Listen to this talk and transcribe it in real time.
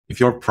if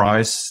your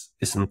price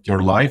isn't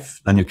your life,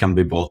 then you can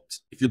be bought.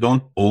 If you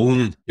don't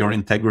own your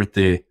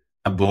integrity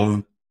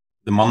above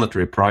the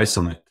monetary price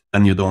on it,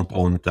 then you don't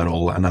own it at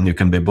all. And then you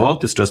can be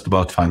bought. It's just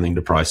about finding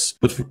the price.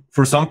 But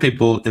for some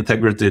people,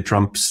 integrity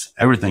trumps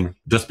everything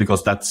just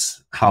because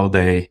that's how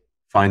they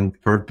find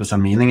purpose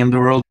and meaning in the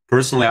world.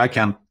 Personally, I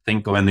can't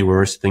think of any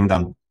worse thing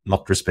than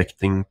not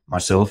respecting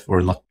myself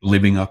or not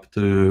living up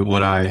to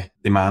what I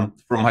demand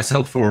from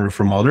myself or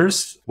from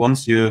others.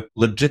 Once you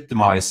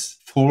legitimize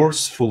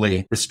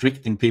forcefully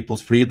restricting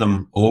people's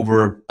freedom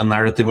over a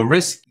narrative of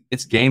risk,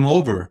 it's game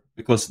over,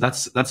 because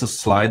that's a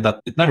slide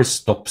that it never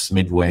stops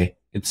midway.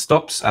 It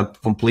stops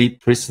at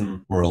complete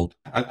prison world.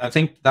 I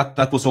think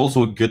that was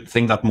also a good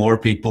thing, that more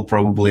people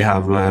probably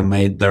have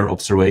made their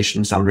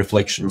observations and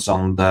reflections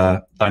on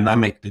the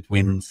dynamic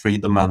between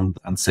freedom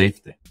and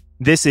safety.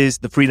 This is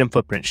the Freedom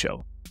Footprint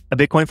Show, a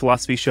Bitcoin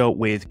philosophy show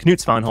with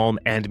Knut Svanholm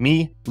and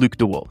me, Luke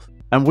DeWolf.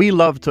 And we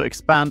love to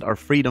expand our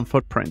freedom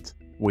footprint.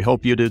 We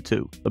hope you do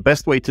too. The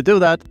best way to do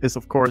that is,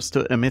 of course,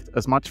 to emit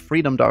as much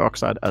freedom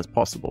dioxide as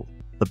possible.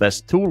 The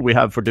best tool we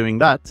have for doing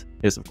that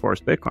is, of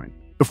course, Bitcoin.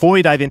 Before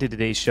we dive into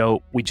today's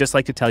show, we'd just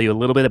like to tell you a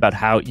little bit about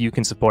how you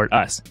can support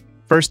us.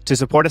 First, to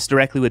support us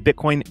directly with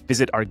Bitcoin,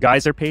 visit our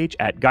Geyser page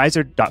at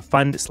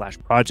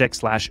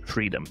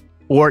geyser.fund/project/freedom.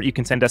 Or you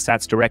can send us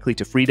sats directly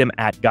to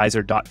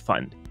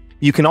freedom@geyser.fund.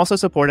 You can also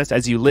support us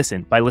as you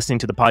listen by listening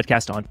to the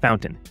podcast on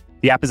Fountain.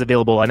 The app is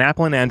available on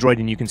Apple and Android,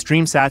 and you can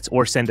stream sats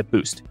or send a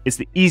boost. It's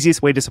the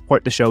easiest way to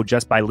support the show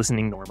just by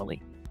listening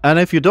normally. And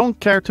if you don't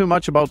care too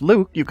much about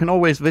Luke, you can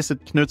always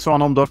visit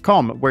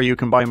knutsvanholm.com, where you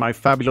can buy my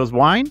fabulous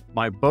wine,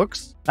 my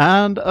books,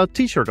 and a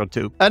t-shirt or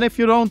two. And if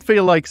you don't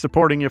feel like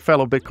supporting your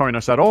fellow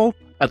Bitcoiners at all,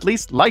 at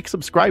least like,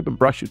 subscribe, and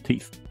brush your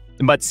teeth.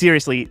 But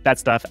seriously, that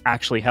stuff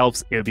actually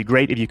helps. It would be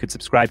great if you could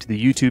subscribe to the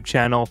YouTube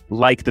channel,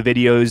 like the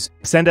videos,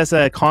 send us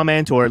a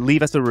comment or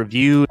leave us a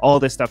review. All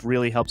this stuff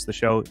really helps the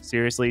show.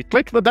 Seriously.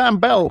 Click the damn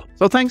bell.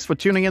 So thanks for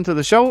tuning into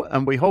the show,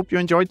 and we hope you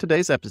enjoyed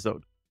today's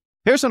episode.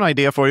 Here's an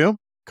idea for you.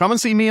 Come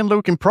and see me and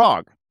Luke in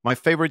Prague, my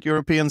favorite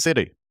European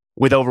city.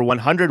 With over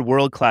 100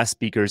 world-class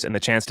speakers and the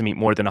chance to meet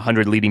more than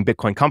 100 leading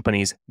Bitcoin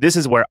companies, this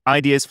is where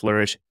ideas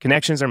flourish,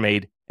 connections are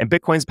made, and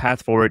Bitcoin's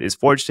path forward is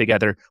forged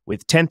together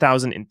with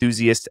 10,000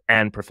 enthusiasts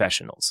and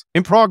professionals.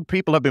 In Prague,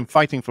 people have been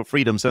fighting for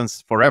freedom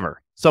since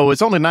forever. So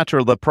it's only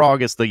natural that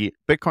Prague is the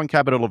Bitcoin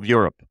capital of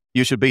Europe.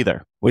 You should be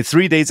there. With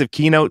 3 days of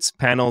keynotes,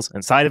 panels,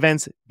 and side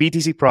events,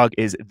 BTC Prague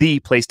is the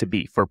place to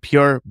be for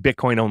pure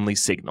Bitcoin-only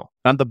signal.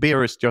 And the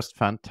beer is just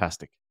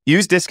fantastic.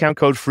 Use discount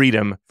code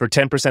FREEDOM for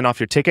 10% off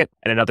your ticket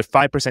and another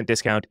 5%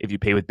 discount if you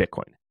pay with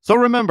Bitcoin. So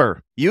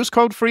remember, use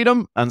code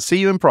FREEDOM and see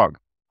you in Prague.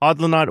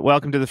 Hodlonaut,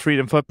 welcome to the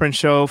Freedom Footprint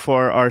Show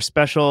for our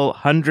special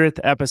 100th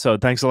episode.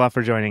 Thanks a lot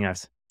for joining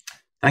us.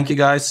 Thank you,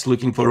 guys.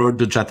 Looking forward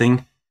to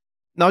chatting.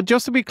 Now,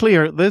 just to be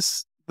clear,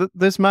 this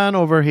man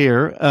over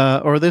here,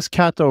 or this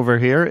cat over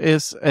here,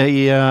 is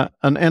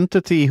an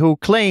entity who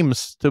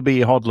claims to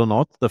be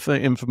Hodlonaut, the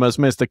infamous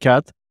Mr.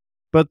 Cat.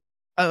 But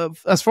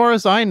as far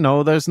as I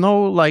know, there's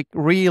no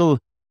real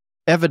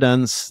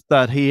evidence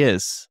that he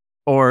is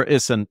or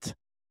isn't.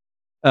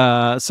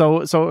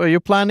 So are you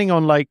planning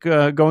on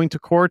going to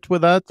court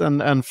with that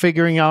and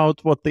figuring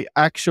out what the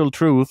actual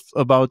truth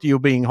about you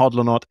being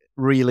Hodlonaut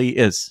really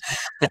is?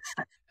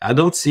 I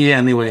don't see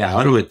any way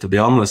out of it, to be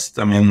honest.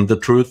 I mean, the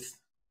truth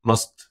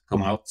must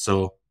come out.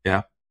 So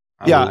yeah.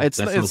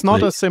 It's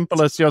not as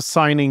simple as just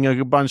signing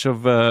a bunch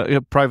of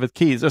private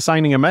keys or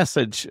signing a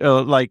message.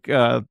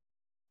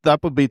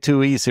 That would be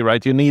too easy,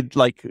 right? You need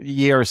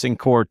years in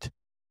court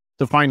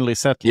to finally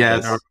settle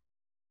this. There are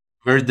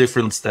very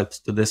different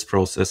steps to this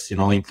process,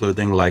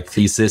 including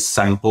thesis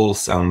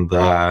samples and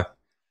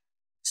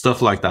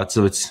stuff like that.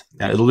 So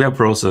it'll be a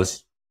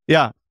process.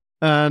 Yeah.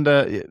 And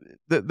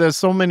there's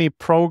so many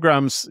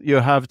programs you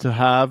have to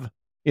have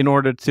in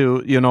order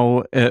to,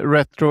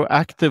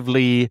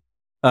 retroactively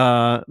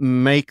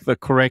make the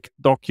correct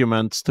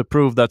documents to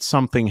prove that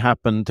something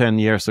happened 10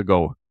 years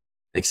ago.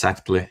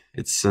 Exactly.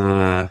 It's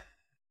a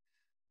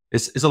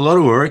lot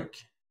of work.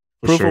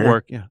 Proof of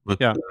work, yeah. But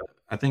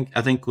I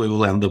think we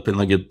will end up in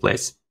a good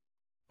place.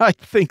 I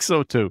think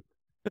so too.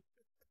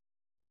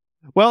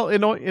 Well,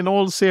 in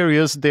all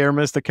serious, dear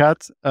Mr.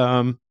 Cat,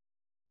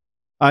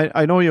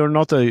 I know you're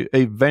not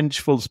a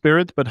vengeful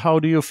spirit, but how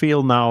do you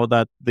feel now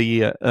that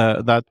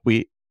that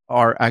we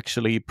are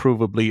actually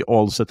provably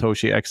all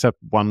Satoshi except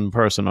one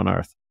person on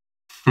Earth?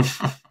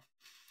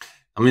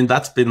 I mean,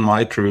 that's been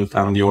my truth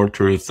and your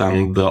truth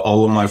and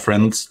all of my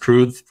friends'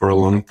 truth for a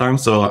long time.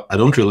 So I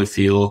don't really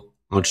feel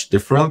much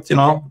different,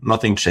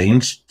 nothing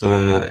changed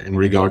in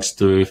regards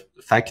to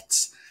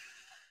facts.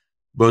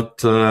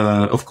 But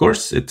of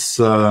course, it's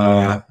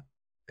a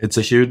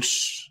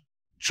huge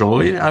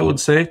joy, I would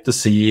say, to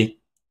see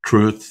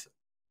truth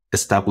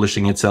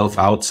establishing itself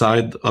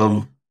outside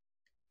of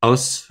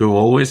us who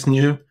always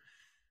knew,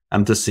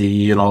 and to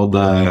see,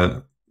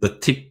 the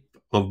tip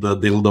of the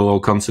dildo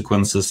of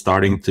consequences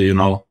starting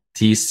to,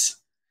 tease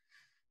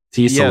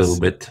yes. A little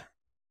bit.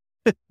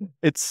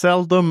 It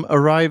seldom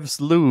arrives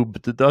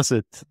lubed, does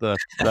it?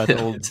 That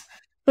old.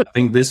 I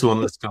think this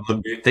one is going to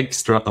be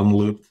extra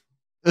unlubed.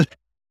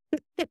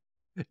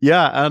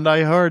 Yeah, and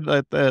I heard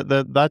that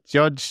that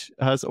judge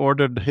has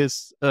ordered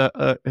his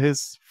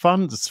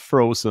funds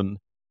frozen,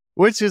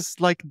 which is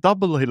like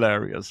double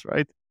hilarious,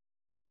 right?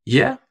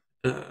 Yeah,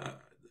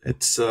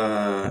 it's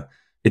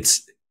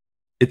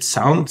it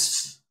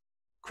sounds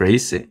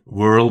crazy.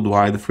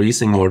 Worldwide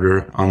freezing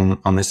order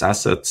on his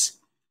assets.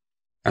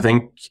 I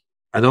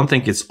don't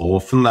think it's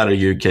often that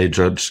a UK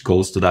judge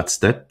goes to that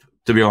step.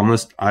 To be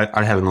honest,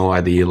 I have no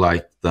idea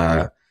like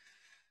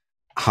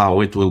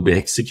how it will be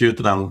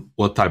executed and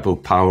what type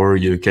of power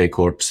UK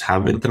courts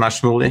have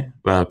internationally.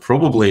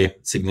 Probably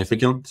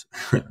significant,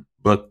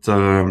 but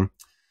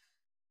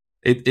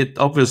it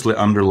obviously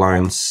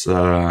underlines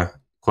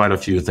quite a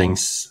few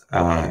things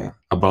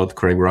about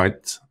Craig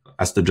Wright,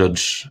 as the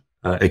judge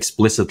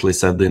explicitly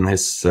said in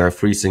his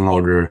freezing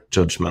order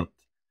judgment.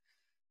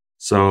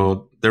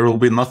 So there will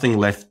be nothing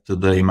left to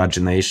the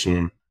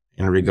imagination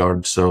in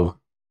regards of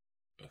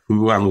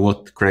who and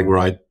what Craig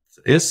Wright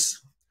is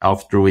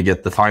after we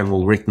get the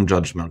final written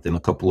judgment in a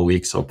couple of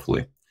weeks,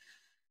 hopefully.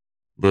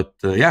 But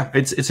yeah,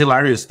 it's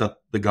hilarious that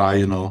the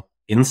guy,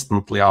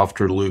 instantly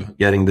after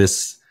getting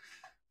this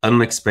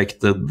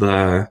unexpected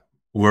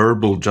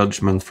verbal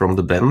judgment from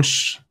the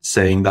bench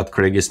saying that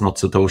Craig is not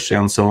Satoshi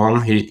and so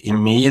on, he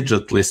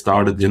immediately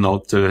started,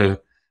 to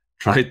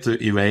try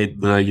to evade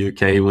the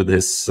UK with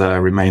his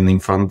remaining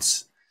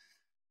funds.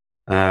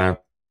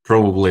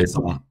 Probably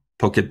some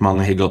pocket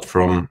money he got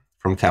from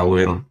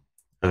Calvin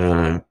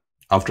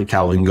after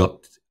Calvin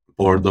got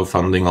bored of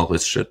funding all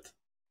this shit.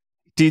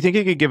 Do you think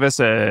you could give us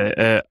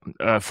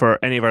for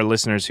any of our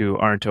listeners who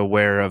aren't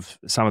aware of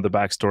some of the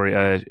backstory,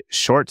 a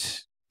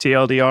short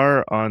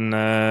TLDR on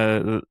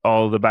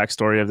all the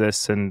backstory of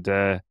this and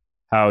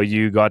how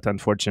you got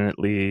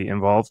unfortunately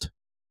involved?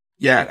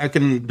 Yeah, I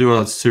can do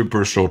a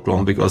super short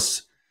one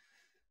because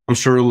I'm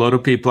sure a lot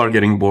of people are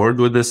getting bored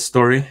with this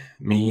story,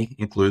 me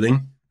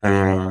including.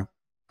 I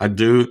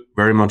do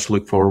very much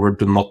look forward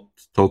to not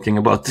talking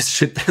about this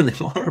shit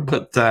anymore,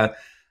 but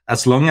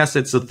as long as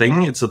it's a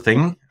thing, it's a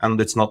thing,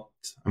 and it's not,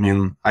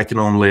 I can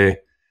only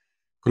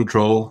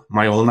control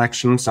my own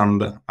actions,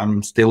 and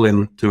I'm still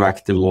in 2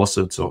 active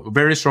lawsuits. So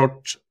very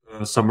short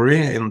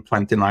summary. In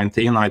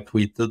 2019, I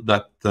tweeted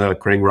that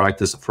Craig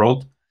Wright is a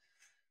fraud,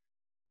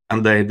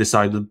 and they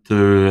decided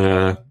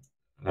to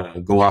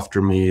go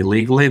after me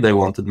legally. They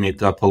wanted me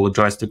to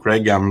apologize to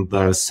Craig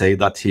and say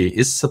that he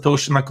is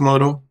Satoshi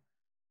Nakamoto,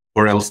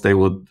 or else they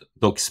would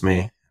dox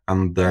me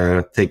and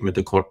take me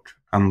to court.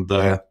 And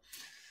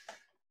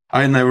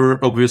I never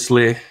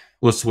obviously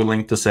was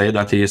willing to say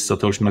that he is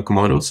Satoshi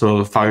Nakamoto.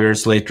 So 5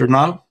 years later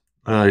now,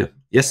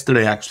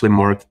 yesterday actually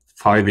marked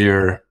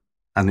 5-year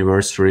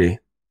anniversary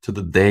to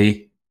the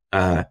day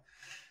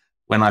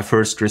when I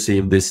first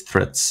received these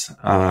threats.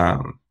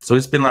 So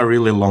it's been a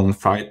really long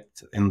fight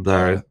in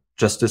the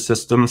justice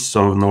systems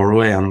of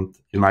Norway and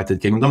United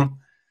Kingdom.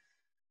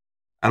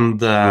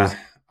 And I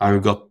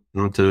got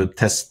to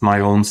test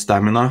my own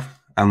stamina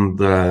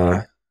and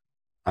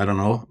I don't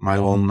know, my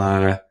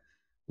own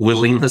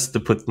willingness to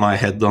put my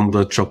head on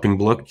the chopping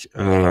block.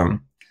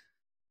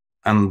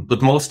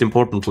 But most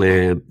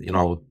importantly,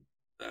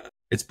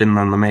 it's been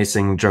an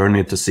amazing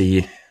journey to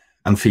see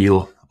and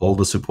feel all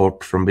the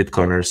support from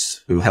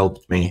Bitcoiners who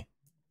helped me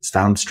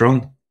stand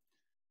strong.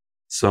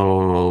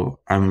 So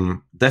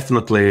I'm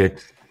definitely,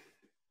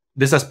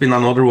 this has been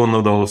another one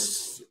of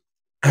those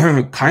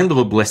kind of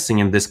a blessing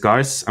in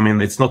disguise.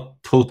 It's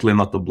not totally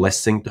not a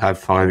blessing to have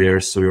 5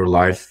 years of your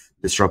life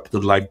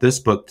disrupted like this,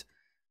 but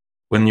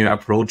when you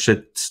approach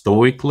it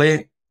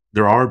stoically,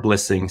 there are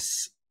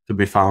blessings to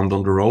be found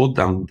on the road,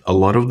 and a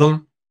lot of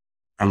them.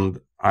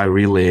 And I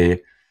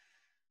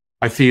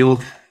feel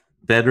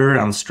better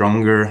and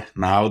stronger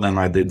now than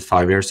I did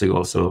 5 years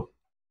ago. So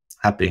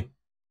happy.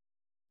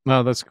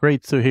 Well, that's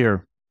great to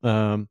hear.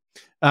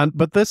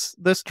 But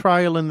this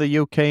trial in the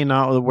UK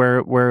now,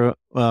 where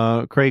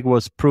Craig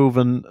was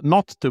proven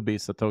not to be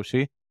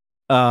Satoshi,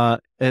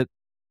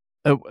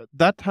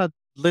 that had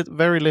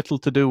very little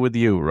to do with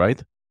you,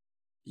 right?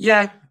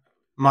 Yeah,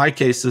 my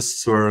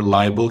cases were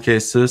libel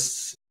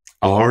cases,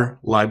 are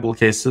libel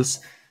cases.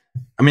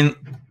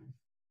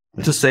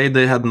 To say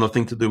they had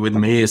nothing to do with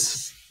me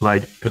is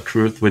like a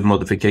truth with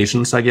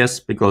modifications, I guess,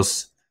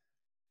 because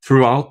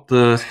throughout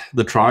the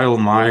trial,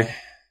 my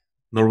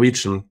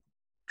Norwegian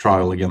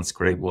trial against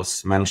Craig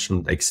was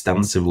mentioned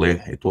extensively.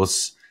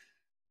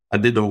 I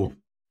did a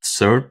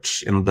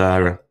search in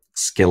their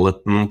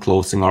skeleton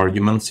closing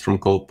arguments from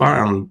COPA,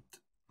 and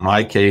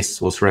my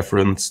case was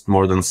referenced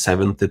more than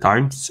 70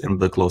 times in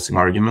the closing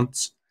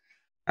arguments.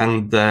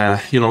 And,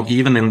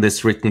 even in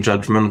this written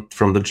judgment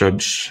from the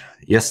judge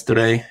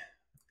yesterday,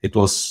 it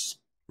was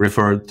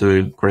referred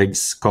to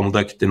Craig's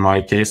conduct in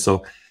my case.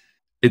 So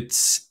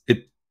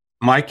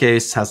my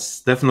case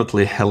has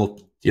definitely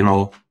helped,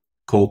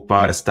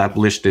 COPA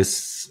establish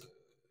this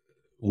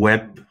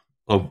web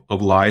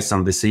of lies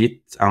and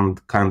deceit,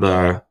 and kind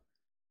of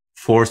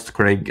forced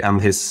Craig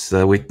and his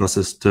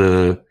witnesses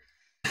to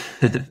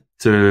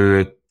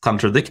to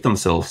contradict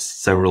themselves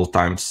several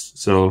times.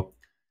 So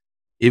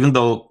even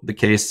though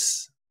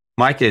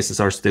my cases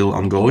are still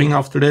ongoing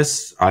after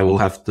this. I will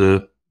have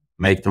to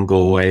make them go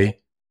away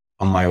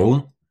on my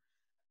own.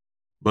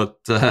 But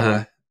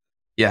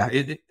yeah,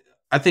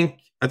 I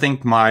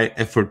think my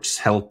efforts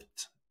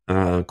helped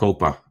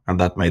COPA, and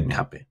that made me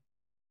happy.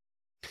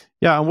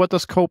 Yeah, and what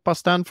does COPA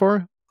stand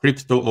for?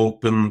 Crypto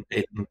Open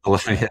Patent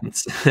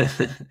Alliance.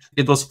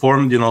 It was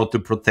formed, to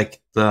protect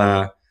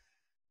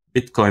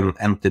Bitcoin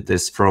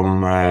entities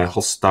from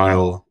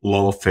hostile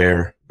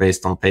lawfare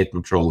based on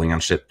patent trolling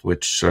and shit,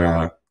 which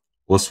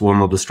was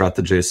one of the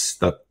strategies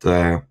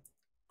that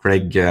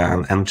Craig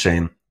and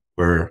Nchain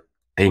were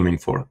aiming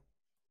for.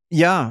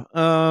 Yeah.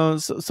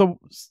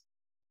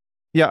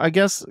 Yeah, I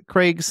guess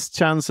Craig's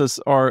chances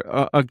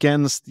are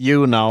against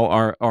you now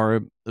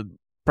are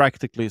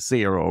practically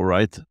zero,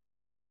 right?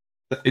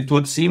 It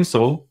would seem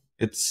so.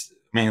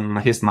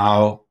 He's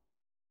now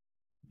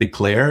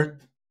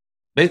declared.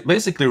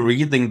 Basically,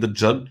 reading the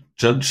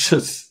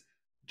judge's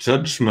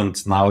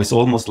judgment now is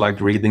almost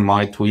like reading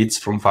my tweets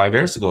from 5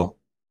 years ago.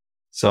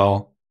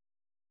 So,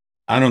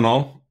 I don't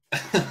know.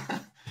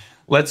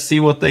 Let's see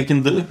what they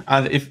can do.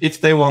 And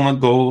if they want to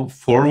go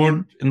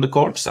forward in the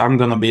courts, I'm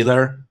going to be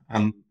there.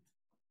 And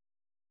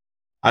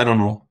I don't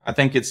know. I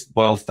think it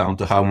boils down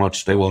to how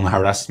much they want to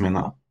harass me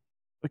now.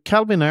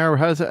 Calvin Ayre,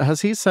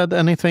 has he said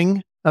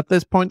anything at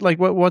this point? Like,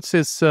 what's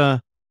his?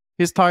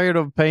 He's tired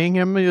of paying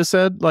him. You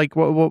said, like,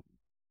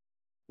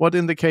 what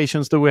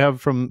indications do we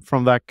have from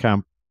that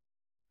camp?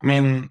 I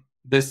mean,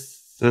 this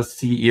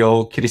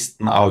CEO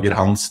Kristen Auger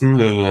Hansen,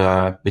 who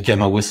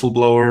became a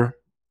whistleblower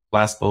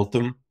last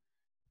autumn,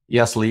 he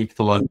has leaked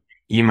a lot of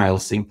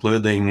emails,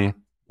 including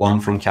one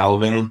from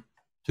Calvin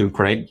to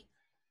Craig,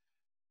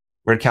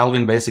 where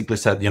Calvin basically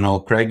said,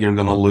 Craig, you're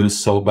going to lose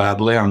so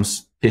badly. I'm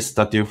pissed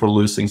at you for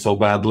losing so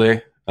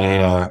badly.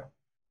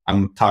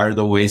 I'm tired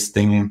of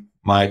wasting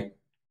my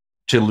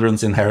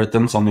children's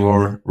inheritance on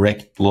your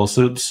wrecked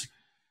lawsuits.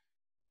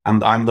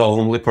 And I'm the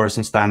only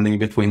person standing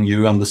between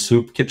you and the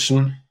soup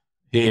kitchen,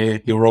 he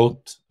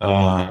wrote.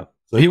 So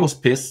he was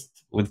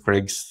pissed with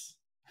Craig's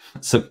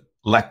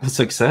lack of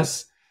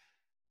success.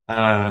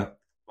 But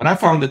I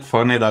found it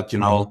funny that,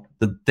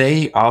 the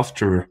day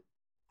after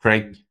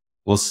Craig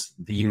was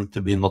deemed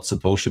to be not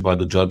Satoshi by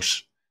the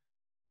judge,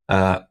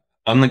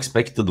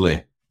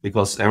 unexpectedly,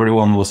 because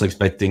everyone was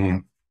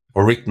expecting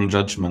a written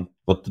judgment,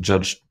 but the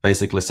judge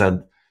basically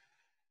said,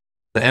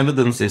 the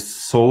evidence is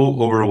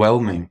so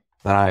overwhelming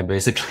that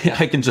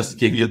I can just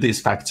give you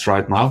these facts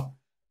right now.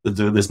 The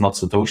dude is not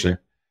Satoshi.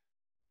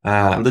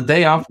 And the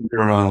day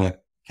after,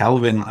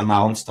 Calvin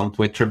announced on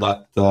Twitter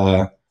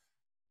that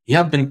he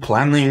had been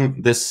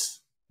planning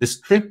this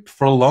trip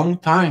for a long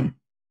time.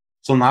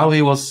 So now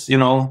he was,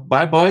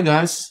 bye-bye,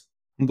 guys.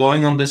 I'm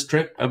going on this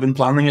trip. I've been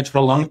planning it for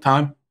a long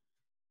time.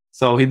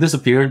 So he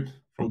disappeared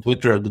from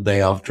Twitter the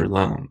day after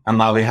that. And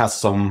now he has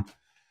some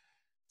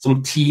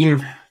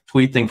team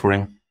tweeting for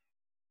him.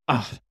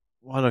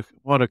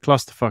 What a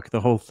clusterfuck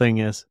the whole thing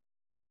is.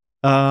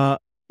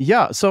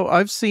 Yeah, so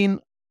I've seen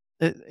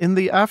in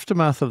the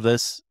aftermath of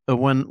this,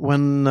 when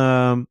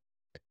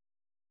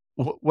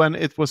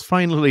it was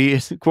finally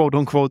quote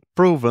unquote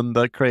proven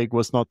that Craig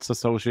was not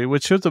Satoshi,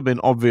 which should have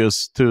been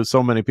obvious to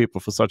so many people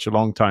for such a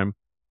long time.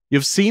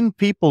 You've seen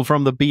people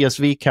from the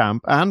BSV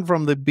camp and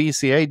from the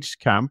BCH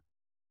camp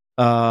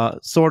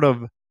sort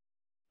of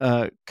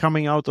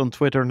coming out on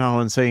Twitter now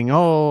and saying,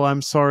 oh,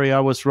 I'm sorry, I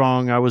was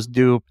wrong, I was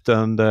duped,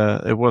 and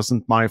it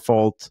wasn't my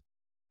fault.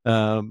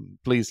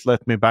 Please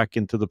let me back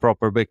into the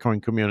proper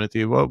Bitcoin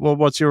community.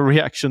 What's your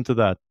reaction to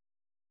that?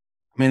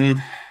 I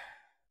mean,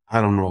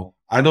 I don't know.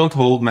 I don't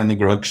hold many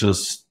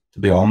grudges, to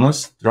be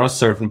honest. There are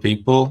certain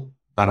people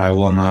that I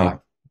want to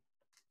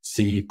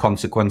see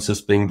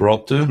consequences being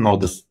brought to,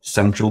 not the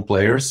central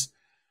players.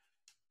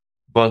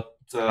 But,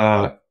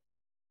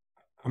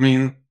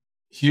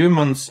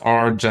 humans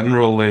are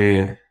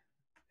generally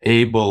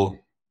able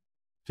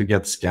to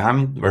get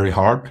scammed very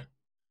hard.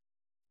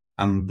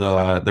 And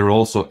they're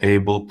also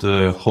able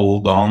to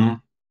hold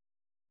on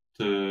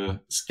to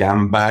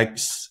scam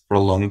bags for a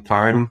long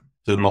time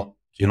to not,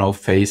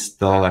 face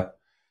the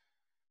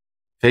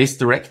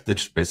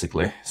wreckage,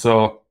 basically.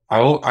 So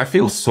I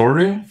feel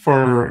sorry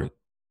for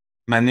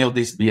many of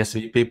these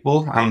BSV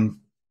people. And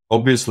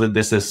obviously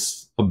this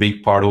is a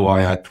big part of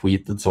why I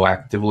tweeted so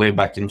actively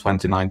back in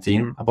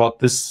 2019 about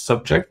this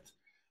subject,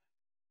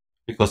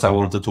 because I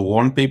wanted to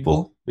warn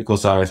people,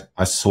 because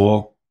I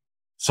saw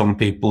some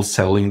people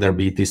selling their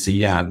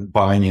BTC and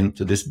buying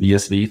into this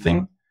BSV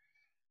thing,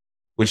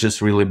 which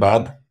is really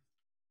bad.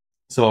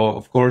 So,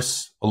 of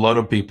course, a lot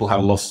of people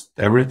have lost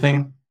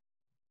everything.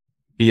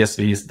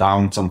 BSV is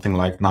down something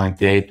like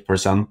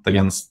 98%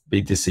 against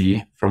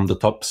BTC from the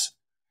tops.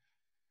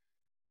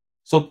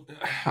 So,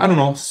 I don't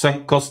know,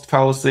 sunk cost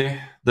fallacy,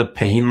 the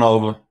pain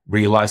of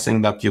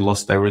realizing that you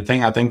lost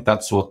everything. I think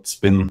that's what's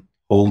been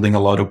holding a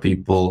lot of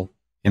people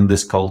in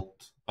this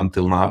cult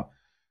until now.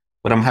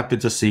 But I'm happy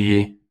to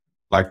see,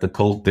 like, the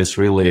cult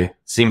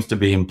seems to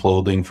be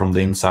imploding from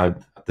the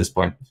inside at this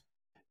point.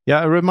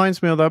 Yeah, it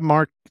reminds me of that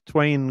Mark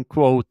Twain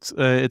quote,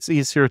 it's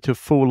easier to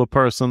fool a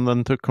person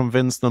than to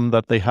convince them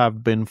that they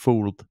have been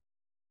fooled.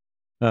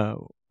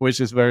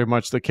 which is very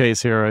much the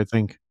case here, I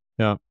think.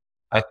 Yeah,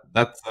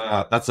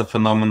 that's a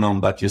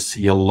phenomenon that you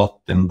see a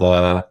lot in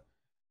the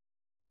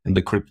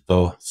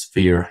crypto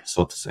sphere,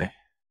 so to say.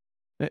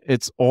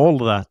 it's all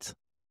that,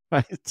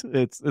 right?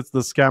 It's the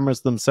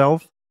scammers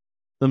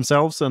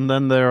themselves, and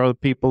then there are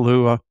people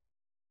who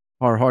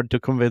are hard to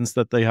convince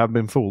that they have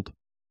been fooled.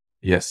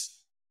 Yes.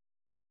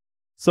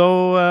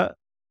 So,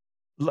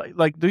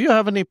 like, do you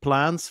have any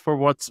plans for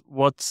what's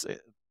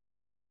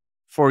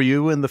for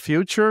you in the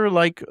future?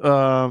 Like,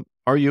 are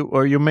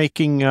you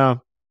making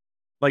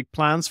like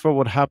plans for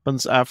what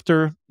happens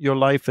after your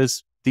life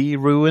is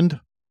ruined?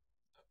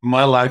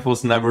 My life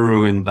was never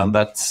ruined, and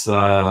that's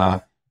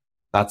I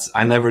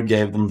never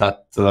gave them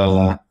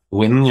that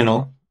win, you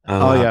know.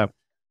 Oh yeah,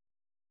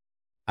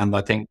 And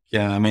I think,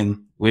 I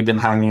mean, we've been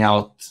hanging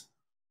out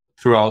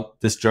throughout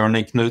this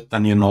journey, Knut,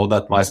 and you know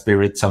that my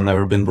spirits have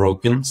never been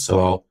broken.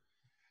 So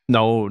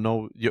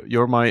no,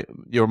 you're my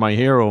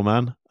hero,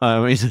 man. I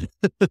mean,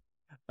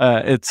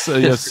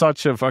 it's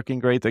such a fucking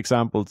great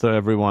example to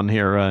everyone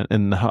here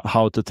in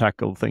how to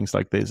tackle things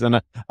like this.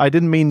 And I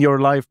didn't mean your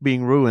life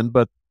being ruined,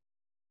 but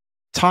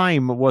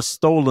time was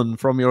stolen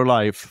from your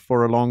life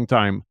for a long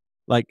time.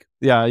 Like,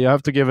 yeah, you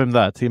have to give him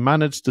that. He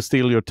managed to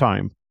steal your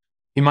time.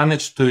 He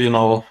managed to, you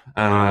know,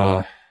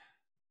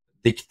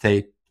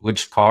 dictate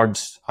which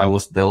cards I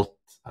was dealt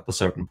at a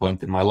certain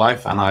point in my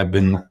life, and I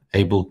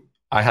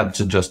had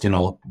to just, you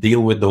know,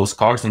 deal with those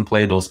cards and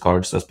play those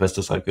cards as best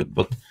as I could.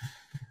 But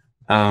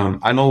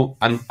I know,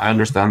 and I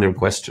understand your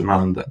question,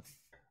 and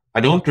I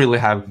don't really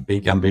have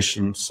big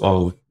ambitions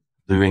of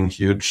doing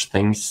huge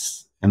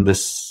things in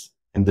this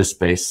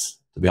space,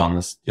 to be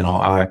honest. You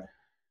know,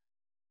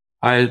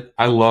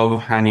 I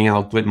love hanging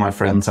out with my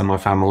friends and my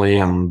family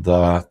and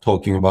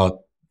talking about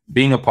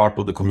being a part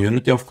of the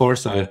community. Of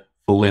course, I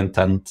fully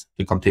intend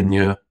to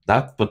continue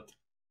that, but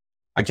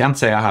I can't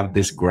say I have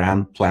these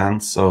grand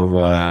plans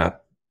of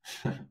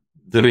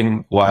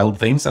doing wild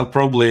things. I'll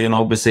probably, you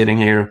know, be sitting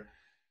here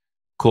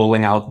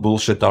calling out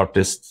bullshit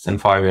artists in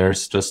 5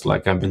 years, just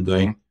like I've been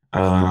doing.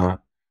 I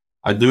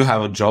do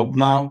have a job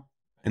now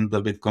in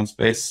the Bitcoin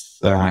space.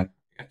 I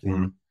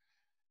can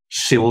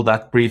shill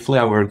that briefly.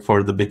 I work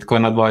for the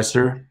Bitcoin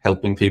advisor,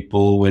 helping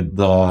people with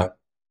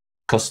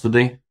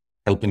custody,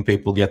 helping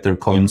people get their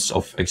coins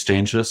off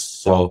exchanges.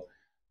 So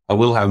I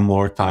will have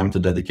more time to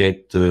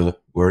dedicate to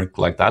work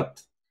like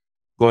that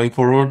going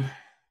forward.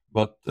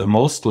 But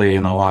mostly,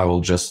 you know, I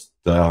will just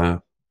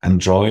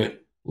enjoy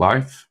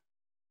life.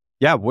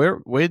 Yeah,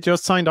 we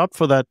just signed up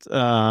for that,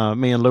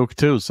 me and Luke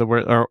too. So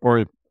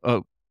we're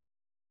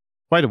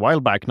quite a while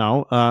back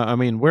now. I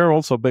mean, we're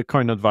also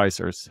Bitcoin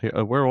advisors.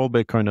 We're all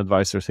Bitcoin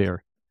advisors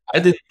here. I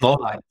didn't know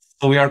that.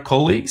 So we are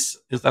colleagues.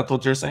 Is that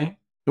what you're saying?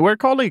 We're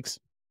colleagues.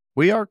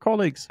 We are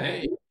colleagues.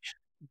 Hey,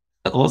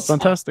 that was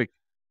fantastic.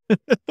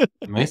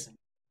 Amazing.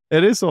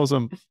 It is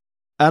awesome.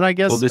 And I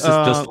guess so. This is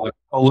just like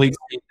colleagues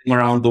sitting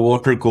around the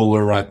water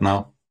cooler right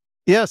now.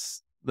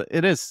 Yes,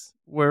 it is.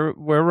 We're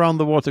around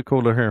the water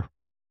cooler here.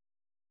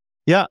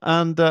 Yeah,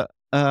 and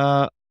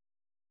I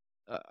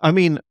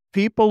mean,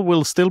 people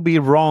will still be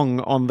wrong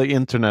on the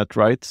internet,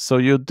 right? So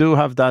you do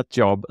have that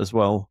job as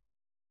well.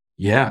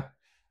 Yeah,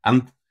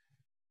 and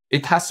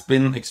it has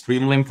been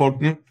extremely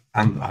important,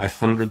 and I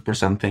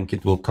 100% think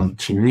it will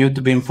continue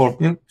to be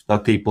important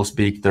that people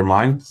speak their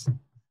minds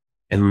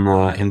in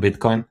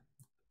Bitcoin.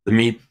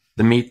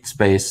 The meat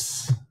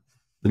space,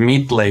 the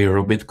meat layer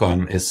of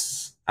Bitcoin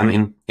is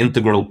an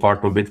integral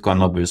part of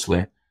Bitcoin,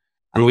 obviously,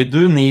 and we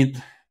do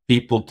need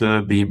people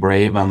to be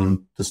brave and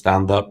to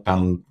stand up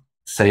and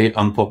say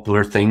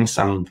unpopular things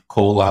and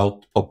call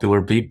out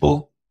popular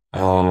people,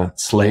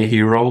 slay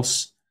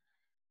heroes,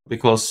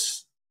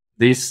 because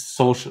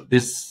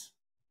these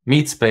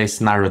meat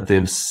space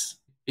narratives,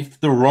 if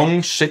the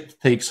wrong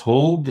shit takes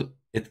hold,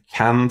 it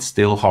can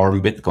still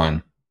harm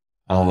Bitcoin,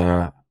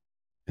 in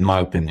my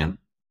opinion.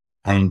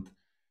 And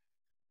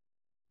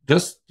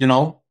just, you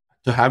know,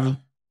 to have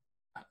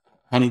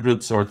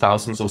hundreds or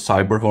thousands of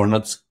cyber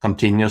hornets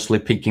continuously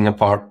picking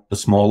apart the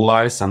small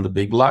lies and the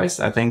big lies,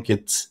 I think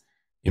it's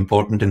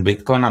important in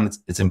Bitcoin, and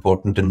it's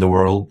important in the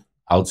world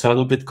outside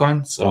of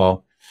Bitcoin.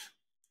 So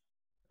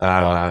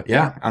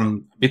yeah,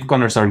 and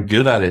Bitcoiners are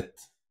good at it,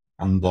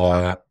 and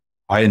I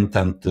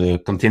intend to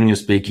continue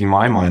speaking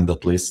my mind,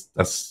 at least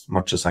as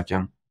much as I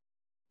can.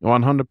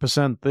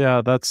 100%.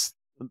 Yeah,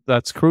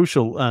 that's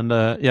crucial, and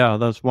yeah,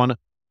 that's one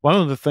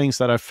of the things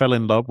that I fell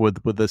in love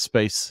with this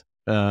space.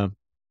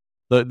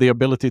 The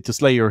ability to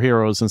slay your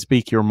heroes and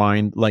speak your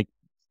mind, like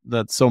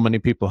that so many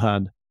people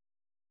had.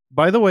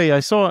 By the way,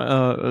 I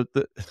saw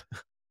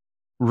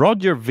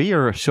Roger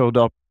Ver showed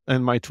up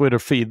in my Twitter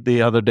feed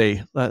the other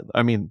day.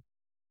 I mean,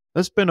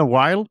 it's been a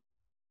while.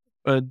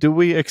 Do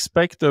we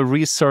expect a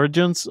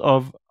resurgence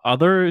of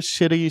other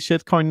shitty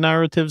shitcoin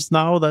narratives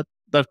now that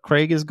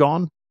Craig is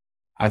gone?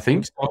 I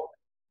think so.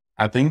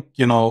 I think,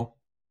 you know,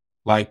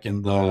 like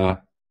in the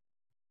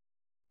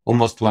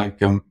almost like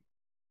a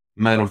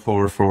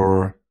metaphor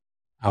for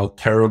how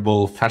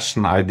terrible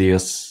fashion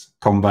ideas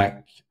come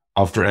back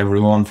after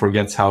everyone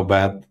forgets how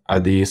bad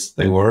ideas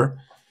they were.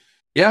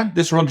 Yeah,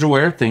 this Roger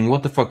Ware thing,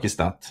 what the fuck is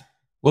that?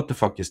 What the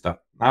fuck is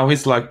that? Now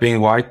he's like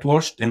being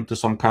whitewashed into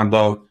some kind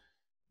of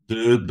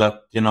dude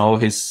that,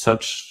 he's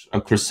such a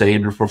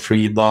crusader for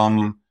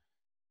freedom.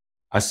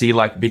 I see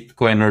like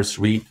Bitcoiners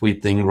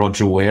retweeting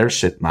Roger Ware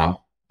shit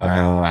now.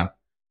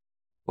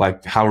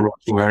 Like how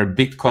Roger Ware,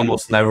 Bitcoin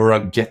was never a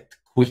get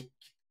quick,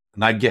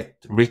 and I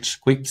get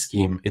rich quick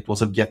scheme. It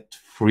was a get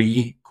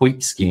free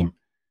quick scheme.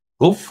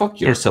 Go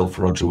fuck yourself,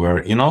 Roger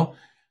Ware.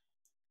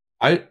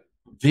 I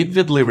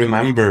vividly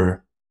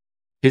remember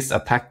his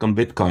attack on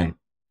Bitcoin,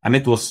 and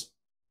it was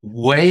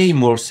way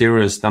more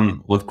serious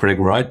than what Craig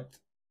Wright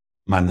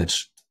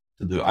managed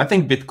to do. I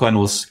think Bitcoin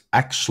was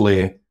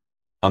actually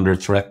under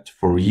threat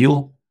for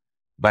real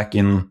back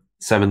in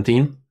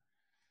 17.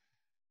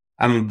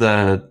 And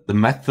the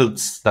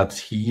methods that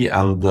he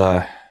and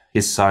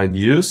his side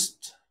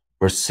used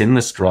were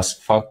sinister as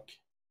fuck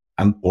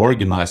and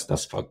organized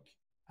as fuck.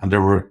 And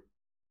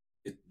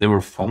they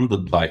were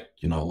funded like,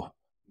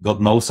 God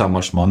knows how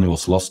much money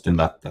was lost in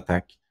that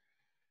attack.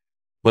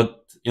 But,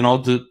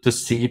 to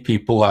see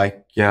people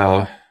like,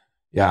 I'm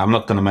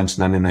not going to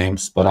mention any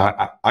names, but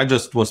I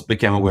just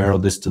became aware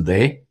of this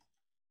today.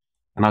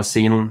 And I've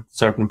seen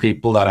certain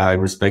people that I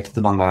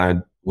respected and that I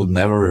would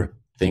never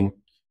think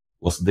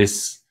was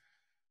this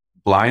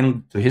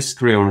blind to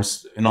history, or,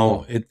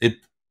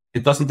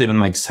 it doesn't even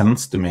make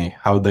sense to me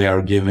how they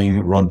are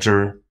giving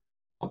Roger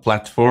a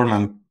platform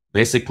and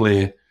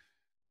basically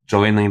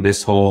joining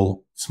this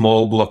whole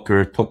small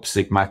blocker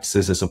toxic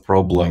maxis is a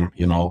problem.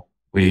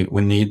 We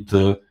need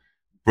to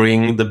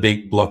bring the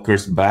big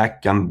blockers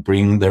back and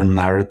bring their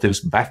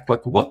narratives back.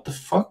 Like, what the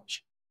fuck?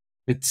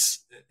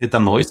 It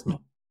annoys me.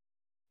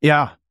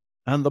 Yeah,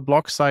 and the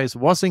block size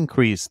was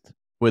increased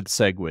with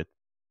SegWit.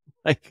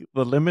 Like,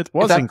 the limit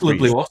was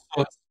increased. Was.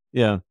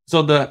 Yeah.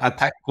 So the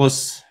attack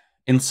was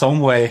in some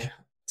way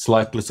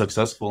slightly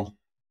successful.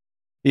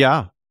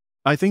 Yeah.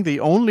 I think the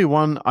only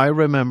one I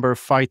remember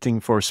fighting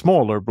for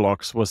smaller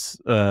blocks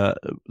was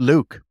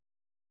Luke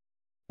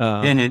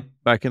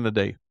back in the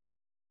day.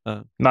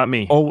 Not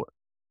me. Oh,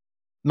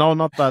 no,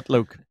 not that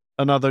Luke.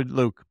 Another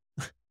Luke.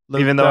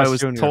 Even though I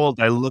was told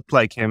I looked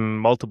like him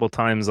multiple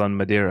times on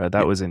Madeira.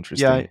 That was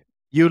interesting. Yeah,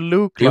 you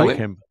look like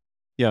him.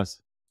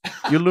 Yes.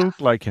 You look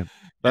like him.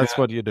 That's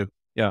what you do.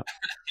 Yeah.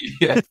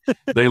 Yeah.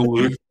 They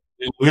look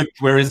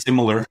very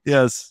similar.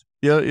 Yes.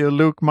 You're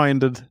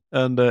Luke-minded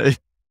and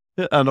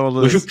all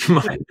of this.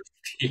 Luke-minded.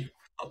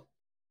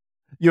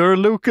 You're a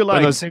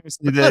Luke-alike. No,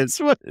 seriously,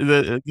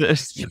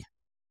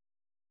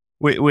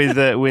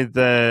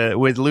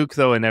 with Luke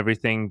though and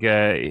everything,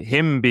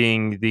 him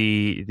being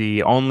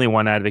the only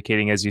one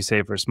advocating, as you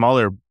say, for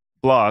smaller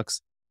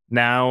blocks,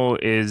 now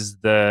is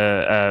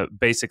the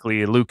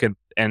basically Luke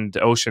and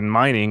Ocean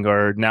Mining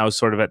are now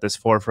sort of at this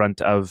forefront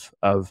of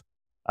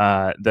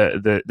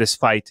this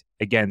fight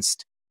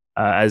against,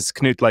 as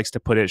Knut likes to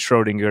put it,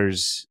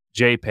 Schrodinger's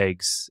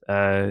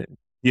JPEGs.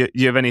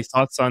 You have any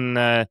thoughts on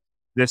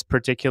this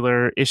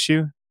particular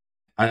issue?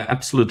 I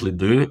absolutely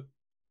do.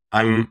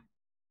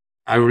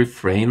 I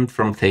refrain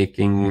from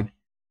taking,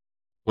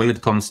 when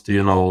it comes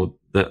to,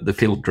 the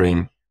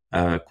filtering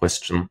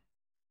question,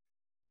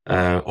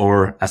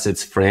 or as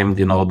it's framed,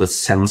 the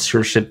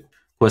censorship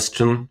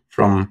question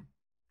from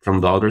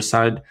the other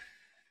side.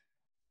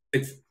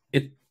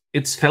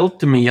 It's felt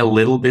to me a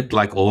little bit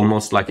like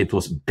almost like it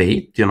was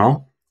bait,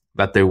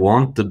 that they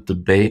wanted to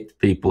bait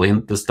people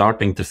into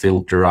starting to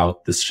filter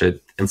out this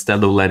shit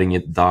instead of letting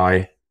it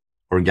die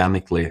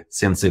organically,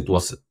 since it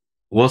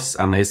was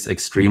and is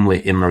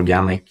extremely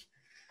inorganic.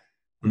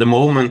 The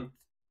moment,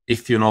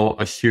 if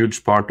a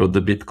huge part of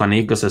the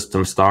Bitcoin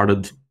ecosystem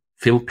started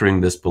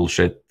filtering this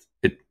bullshit,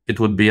 it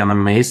would be an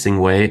amazing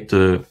way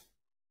to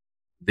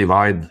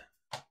divide,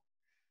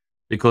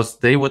 because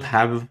they would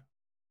have,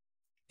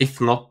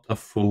 if not a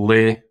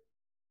fully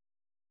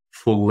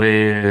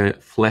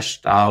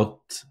fleshed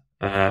out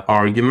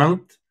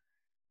argument,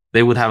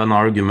 they would have an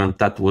argument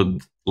that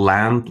would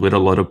land with a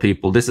lot of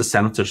people. This is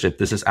censorship.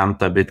 This is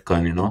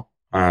anti-Bitcoin,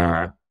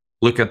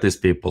 look at these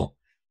people.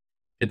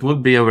 It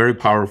would be a very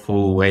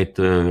powerful way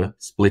to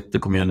split the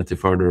community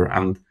further.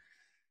 And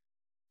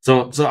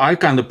so I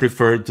kind of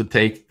prefer to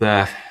take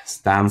the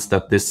stance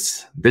that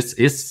this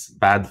is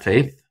bad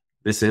faith.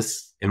 This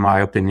is, in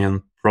my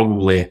opinion,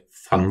 probably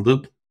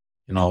funded,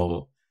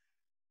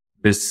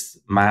 this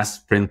mass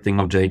printing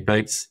of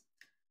JPEGs.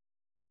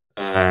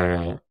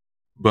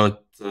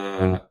 But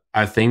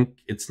I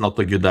think it's not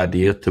a good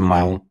idea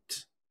to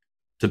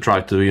try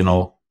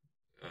to,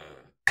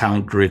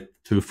 counter it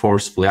too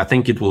forcefully. I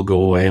think it will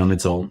go away on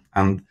its own.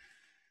 And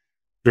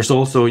there's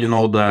also,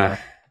 the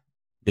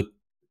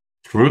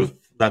truth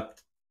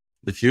that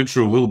the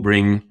future will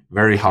bring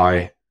very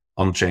high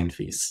on-chain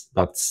fees.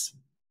 That's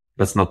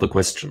not the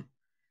question.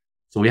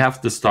 So we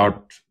have to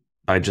start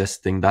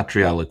digesting that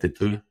reality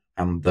too.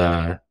 And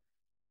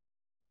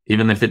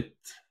even if it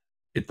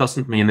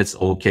doesn't mean it's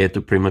okay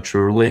to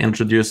prematurely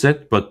introduce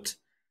it, but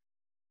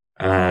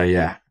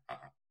I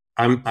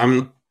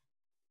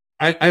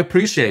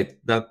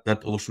appreciate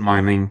that Ocean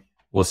Mining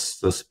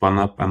was spun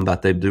up and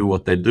that they do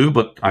what they do,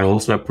 but I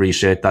also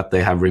appreciate that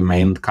they have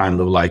remained kind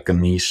of like a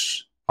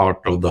niche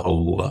part of the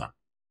whole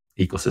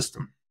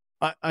ecosystem.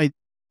 I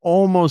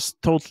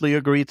almost totally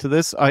agree to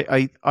this.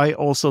 I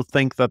also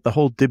think that the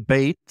whole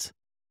debate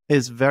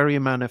is very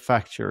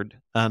manufactured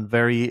and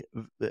very,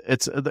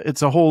 it's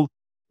a whole,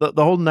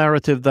 the whole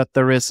narrative that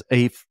there is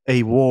a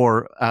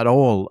war at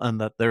all and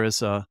that there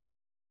is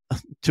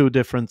two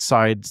different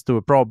sides to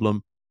a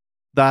problem.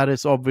 That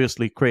is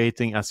obviously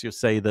creating, as you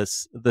say,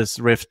 this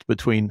rift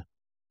between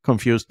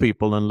confused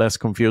people and less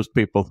confused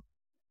people.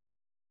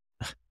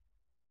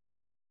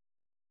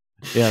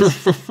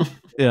 Yes,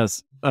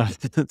 yes.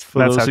 That's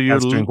how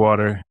cats drink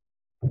water.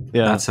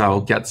 Yeah, that's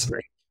how cats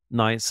drink.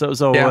 Nice.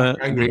 So yeah,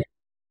 I agree.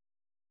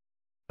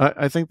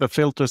 I think the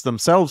filters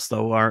themselves,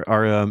 though,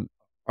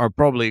 are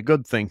probably a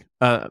good thing.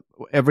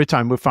 Every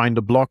time we find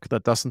a block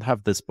that doesn't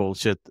have this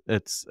bullshit,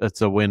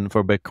 it's a win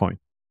for Bitcoin.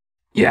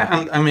 Yeah,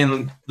 and I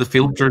mean the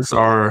filters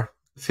are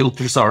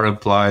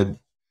applied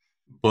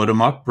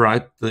bottom up,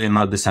 right, in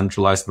a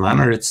decentralized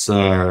manner. It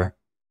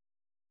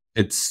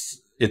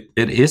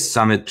is,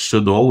 and it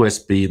should always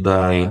be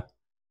the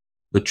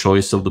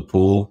choice of the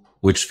pool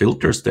which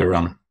filters they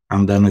run,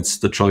 and then it's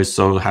the choice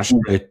of hash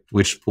rate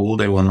which pool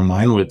they want to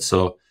mine with.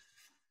 So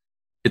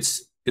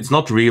it's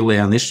not really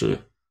an issue,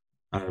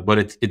 but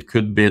it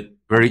could be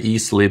very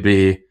easily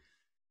be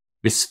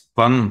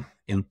spun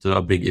into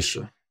a big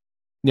issue.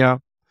 Yeah.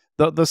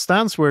 The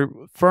stance we're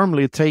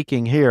firmly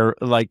taking here,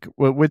 like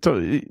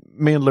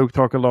me and Luke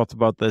talk a lot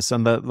about this,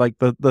 and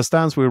the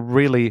stance we're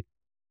really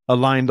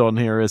aligned on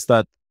here is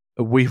that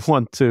we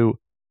want to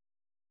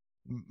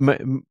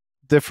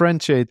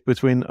differentiate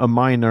between a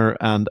miner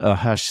and a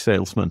hash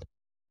salesman,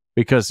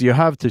 because you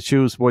have to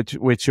choose which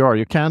you are.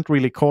 You can't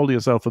really call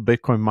yourself a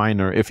Bitcoin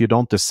miner if you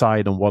don't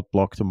decide on what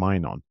block to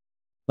mine on.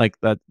 Like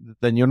that,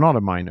 then you're not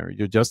a miner.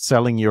 You're just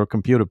selling your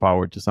computer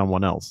power to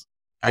someone else.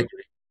 I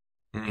agree.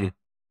 Mm-hmm.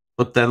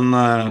 But then,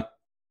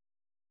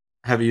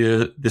 have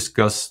you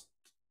discussed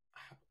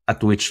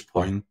at which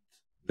point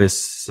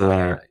this,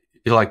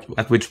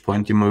 at which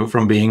point you move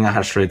from being a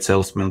hash rate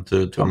salesman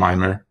to a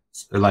miner?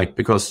 Like,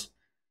 because,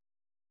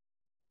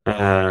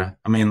 I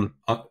mean,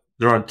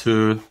 there are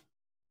two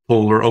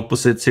polar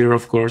opposites here,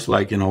 of course.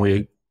 Like,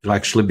 you'll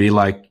actually be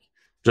like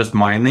just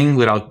mining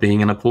without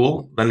being in a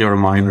pool, then you're a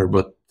miner,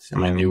 but I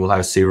mean, you will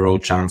have zero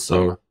chance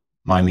of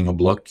mining a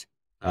block.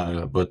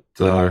 But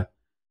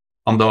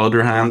on the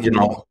other hand,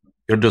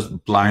 you're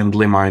just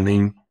blindly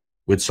mining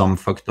with some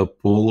fucked up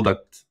pool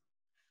that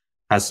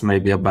has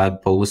maybe a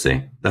bad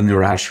policy, then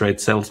you're a hash rate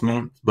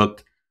salesman.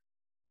 But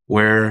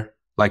what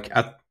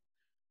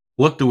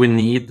do we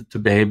need to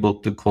be able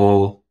to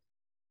call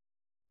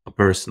a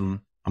person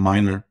a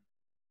miner?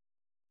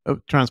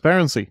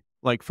 Transparency,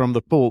 like from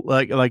the pool,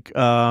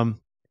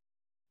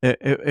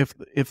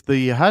 if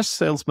the hash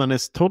salesman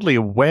is totally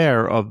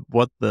aware of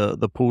what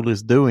the pool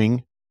is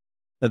doing,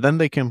 then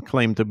they can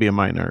claim to be a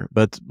miner.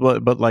 But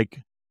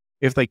like,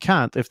 if they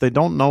can't, if they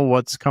don't know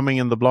what's coming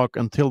in the block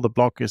until the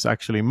block is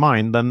actually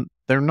mined, then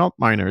they're not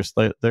miners.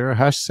 They're a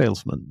hash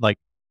salesman. But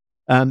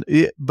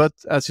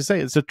as you say,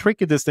 it's a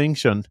tricky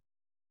distinction,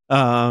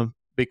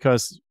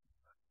 because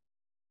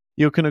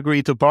you can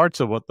agree to parts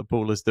of what the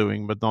pool is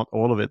doing, but not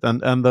all of it.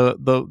 And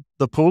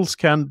the pools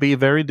can be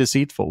very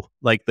deceitful.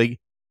 Like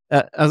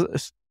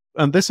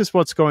and this is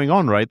what's going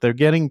on, right? They're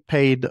getting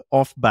paid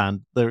off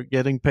band. They're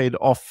getting paid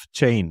off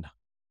chain.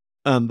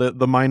 And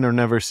the miner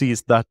never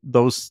sees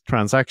those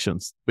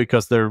transactions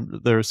because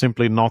they're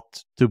simply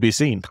not to be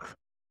seen.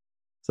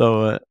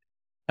 So,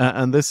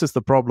 and this is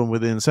the problem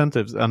with the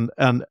incentives.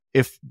 And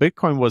if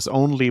Bitcoin was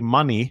only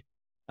money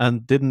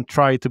and didn't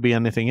try to be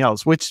anything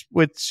else, which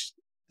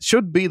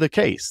should be the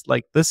case,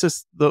 like this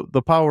is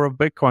the power of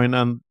Bitcoin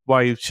and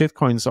why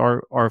shitcoins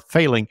are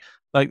failing.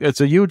 Like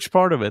it's a huge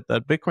part of it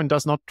that Bitcoin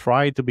does not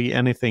try to be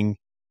anything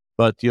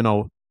but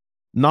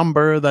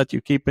number that you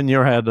keep in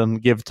your head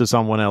and give to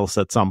someone else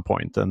at some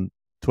point, and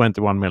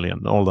 21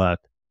 million, all that.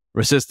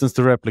 Resistance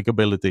to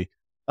replicability.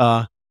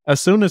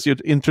 As soon as you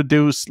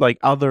introduce like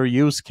other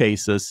use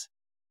cases,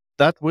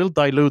 that will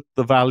dilute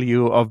the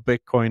value of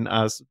Bitcoin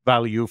as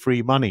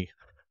value-free money,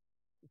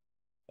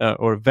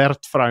 or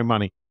wertfrei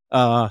money.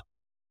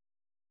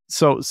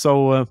 So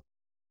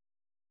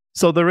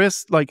there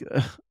is like,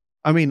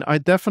 I mean, I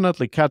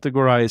definitely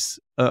categorize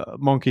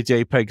Monkey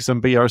JPEGs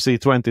and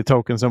BRC20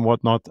 tokens and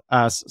whatnot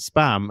as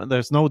spam.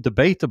 There's no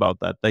debate about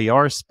that. They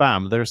are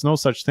spam. There's no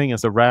such thing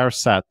as a rare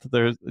sat.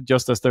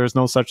 Just as there's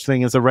no such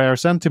thing as a rare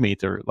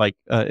centimeter. Like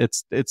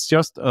it's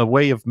just a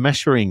way of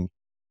measuring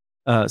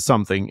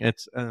something.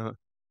 It's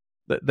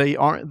they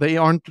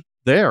aren't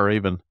there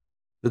even.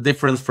 The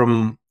difference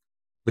from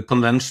the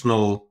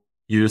conventional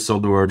use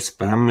of the word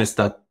spam is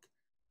that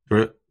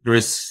there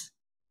is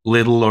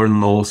little or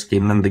no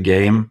skin in the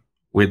game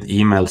with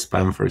email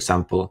spam, for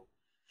example.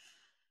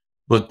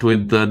 But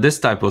with this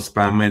type of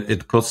spam,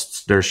 it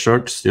costs their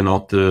shirts, to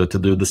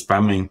do the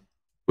spamming,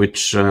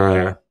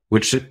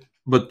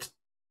 but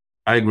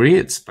I agree,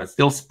 it's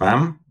still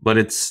spam, but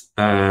it's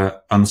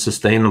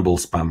unsustainable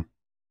spam.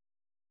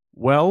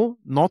 Well,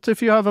 not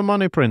if you have a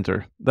money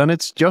printer. Then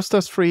it's just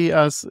as free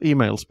as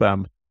email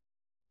spam.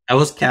 I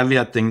was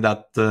caveating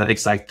that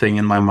exact thing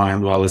in my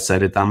mind while I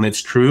said it, and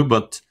it's true,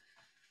 but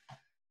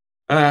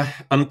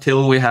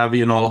until we have,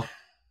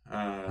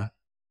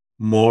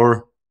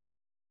 more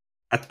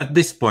at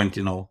this point,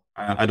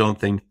 I don't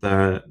think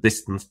the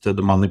distance to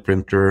the money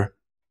printer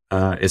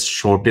is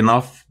short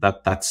enough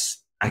that's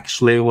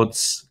actually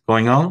what's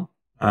going on,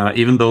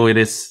 even though it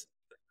is.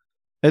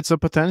 It's a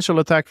potential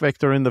attack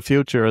vector in the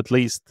future, at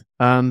least.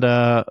 And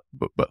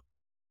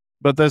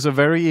but there's a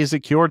very easy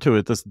cure to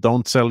it: is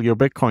don't sell your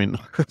Bitcoin.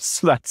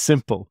 It's that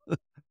simple.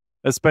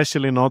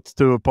 Especially not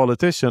to a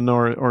politician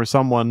or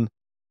someone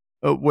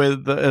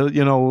with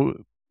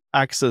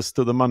access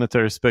to the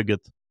monetary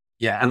spigot.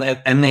 Yeah,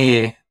 and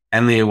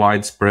any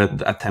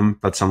widespread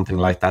attempt at something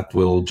like that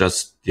will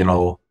just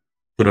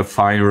put a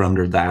fire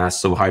under the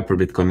ass of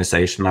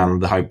hyper-Bitcoinization and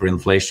the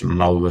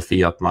hyperinflation of the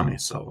fiat money.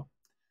 So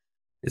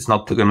it's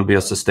not going to be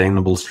a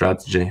sustainable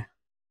strategy.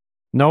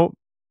 No,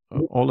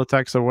 all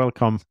attacks are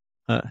welcome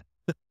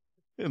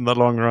in the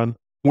long run.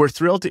 We're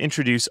thrilled to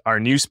introduce our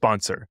new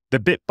sponsor, the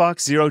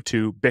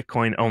BitBox02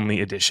 Bitcoin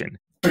Only Edition.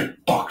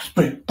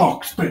 BitBox.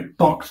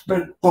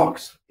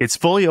 It's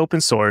fully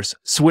open source,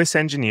 Swiss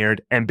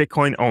engineered, and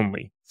Bitcoin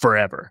only,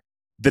 forever.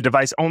 The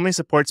device only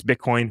supports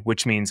Bitcoin,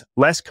 which means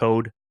less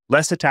code,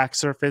 less attack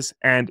surface,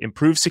 and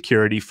improved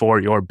security for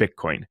your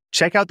Bitcoin.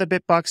 Check out the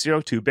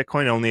BitBox02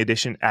 Bitcoin Only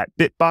Edition at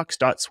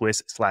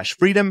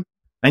bitbox.swiss/freedom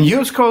and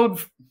use code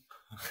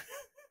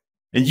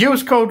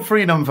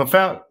freedom for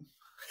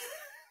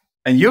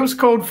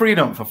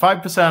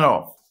 5%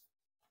 off.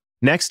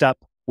 Next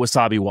up,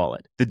 Wasabi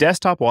Wallet, the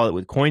desktop wallet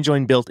with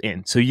CoinJoin built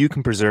in so you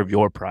can preserve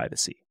your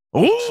privacy.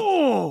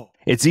 Ooh!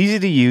 It's easy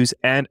to use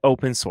and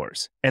open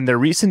source, and their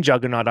recent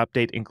Juggernaut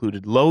update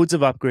included loads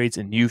of upgrades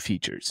and new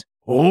features.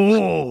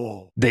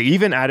 Oh! They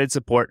even added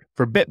support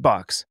for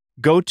Bitbox.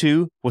 Go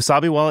to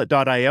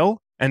wasabiwallet.io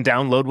and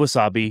download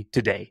Wasabi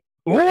today.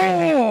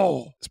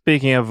 Oh!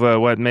 Speaking of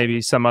what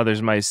maybe some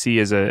others might see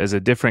as a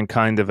different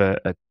kind of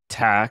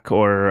attack,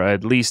 or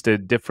at least a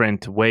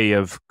different way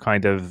of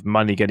kind of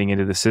money getting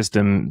into the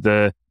system,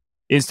 the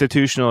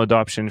institutional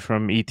adoption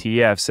from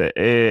ETFs.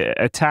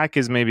 Attack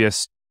is maybe a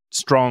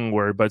strong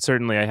word, but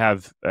certainly I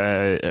have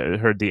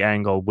heard the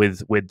angle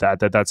with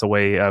that's a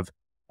way of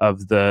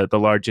the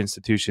large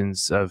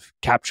institutions of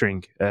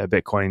capturing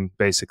Bitcoin,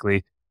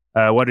 basically.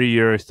 What are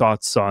your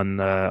thoughts on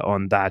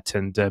that,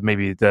 and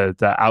maybe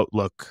the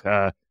outlook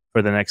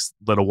for the next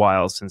little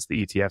while since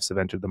the ETFs have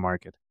entered the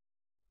market?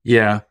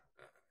 Yeah,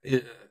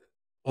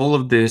 all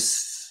of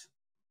these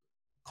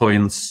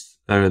coins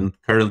are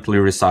currently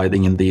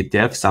residing in the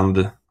ETFs,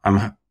 and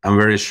I'm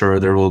very sure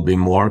there will be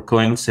more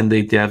coins in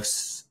the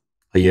ETFs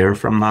a year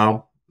from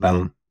now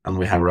than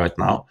we have right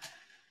now.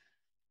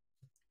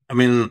 I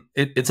mean,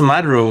 it's a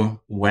matter of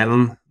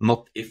when,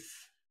 not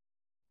if,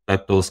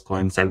 that those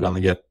coins are going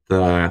to get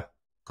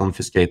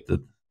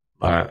confiscated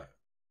by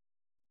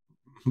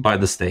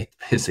the state,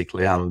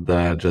 basically. And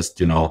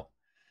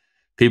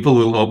people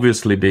will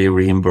obviously be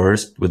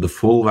reimbursed with the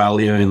full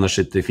value in a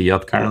shitty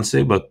fiat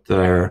currency, but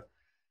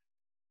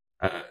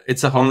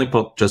it's a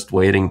honeypot just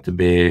waiting to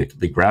be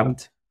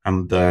grabbed.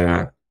 And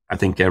I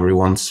think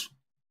everyone's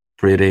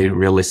pretty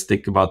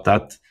realistic about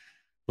that.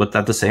 But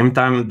at the same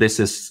time, this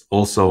is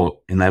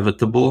also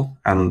inevitable,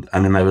 and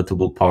an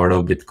inevitable part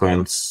of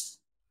Bitcoin's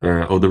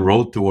of the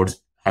road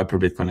towards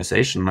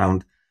hyper-Bitcoinization.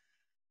 And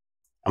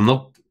I'm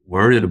not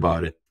worried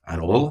about it at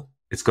all.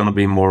 It's going to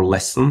be more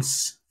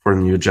lessons for a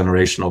new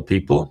generation of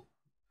people,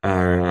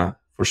 for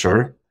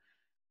sure.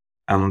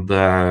 And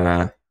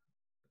I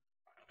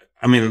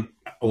mean,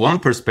 one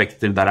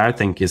perspective that I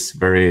think is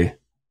very,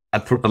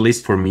 at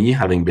least for me,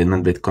 having been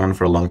in Bitcoin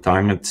for a long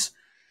time,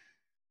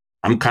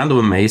 I'm kind of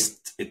amazed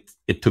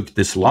it took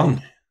this long.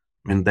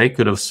 I mean, they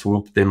could have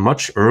swooped in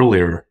much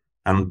earlier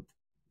and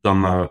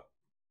done a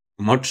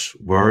much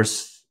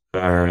worse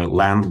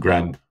land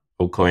grab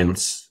of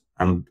coins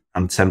and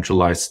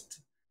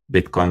centralized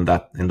Bitcoin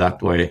in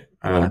that way.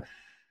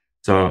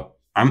 So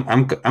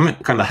I'm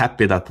kind of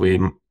happy that we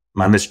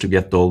managed to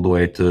get all the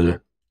way to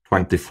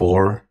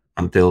 24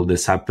 until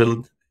this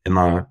happened.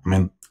 I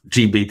mean,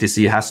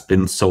 GBTC has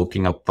been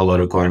soaking up a lot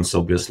of coins,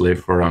 obviously,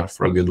 for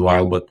a good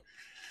while, but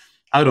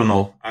I don't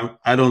know.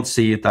 I don't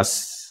see it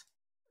as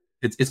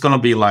it's going to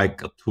be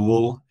like a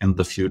tool in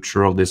the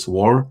future of this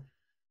war,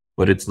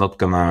 but it's not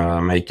going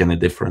to make any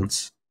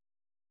difference.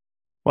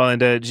 Well,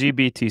 and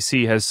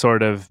GBTC has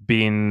sort of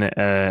been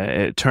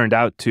turned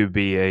out to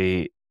be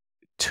a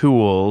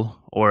tool,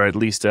 or at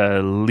least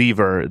a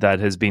lever, that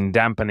has been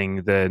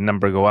dampening the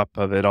number go up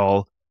of it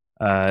all.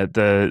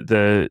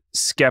 The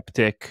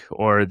skeptic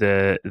or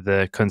the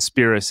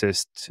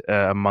conspiracist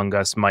among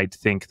us might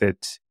think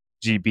that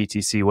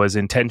GBTC was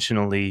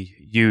intentionally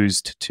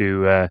used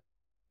to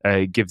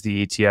give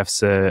the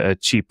ETFs a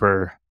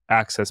cheaper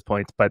access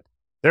point, but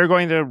they're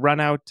going to run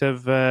out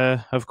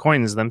of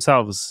coins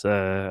themselves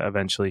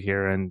eventually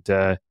here, and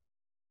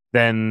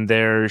then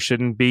there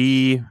shouldn't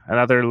be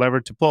another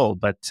lever to pull.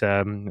 But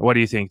what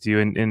do you think? Do you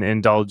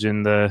indulge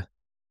in the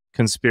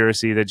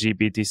conspiracy that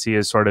GBTC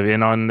is sort of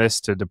in on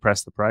this to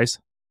depress the price?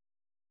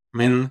 I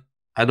mean,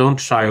 I don't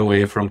shy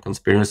away from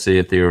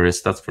conspiracy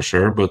theories, that's for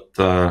sure. But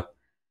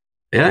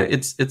yeah,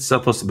 it's a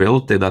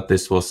possibility that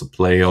this was a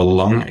play all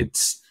along.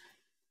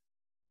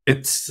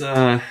 It's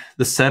the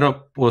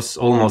setup was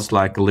almost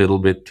like a little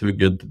bit too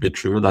good to be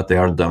true, that they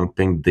are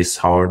dumping this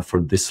hard for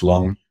this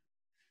long,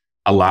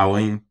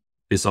 allowing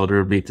these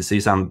other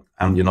BTCs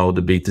and you know,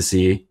 the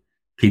BTC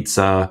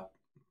pizza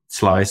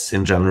slice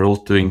in general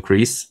to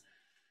increase.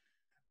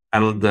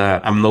 And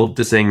I'm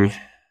noticing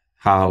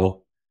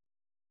how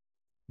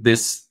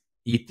this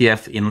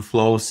ETF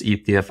inflows,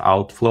 ETF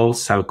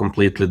outflows have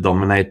completely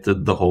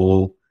dominated the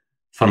whole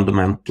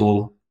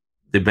fundamental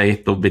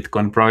debate of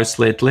Bitcoin price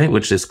lately,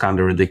 which is kind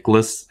of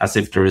ridiculous, as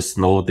if there is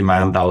no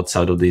demand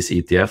outside of these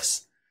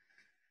ETFs.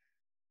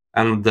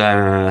 And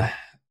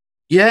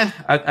yeah,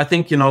 I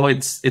think, you know,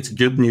 it's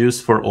good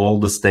news for all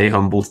the stay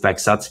humble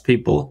StackSats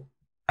people,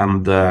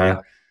 and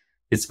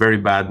it's very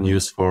bad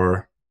news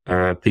for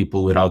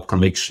people without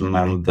conviction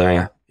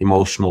and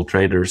emotional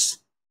traders.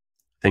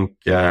 I think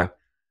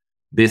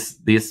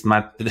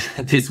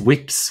these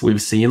wicks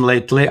we've seen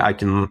lately,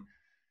 the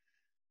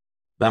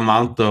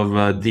amount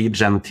of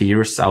degen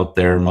tears out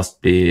there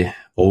must be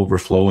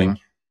overflowing.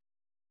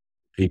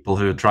 People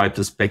who try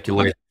to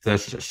speculate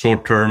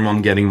short term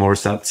on getting more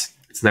sats,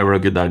 it's never a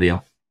good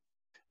idea.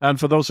 And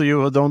for those of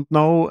you who don't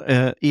know,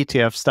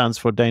 ETF stands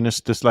for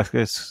Danish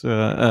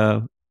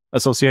Dyslexic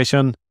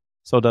Association.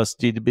 So does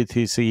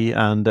GBTC,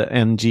 and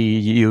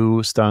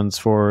NGU stands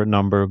for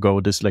Number Go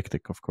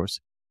Dyslectic, of course.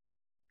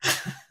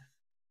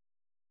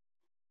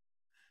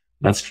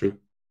 That's true.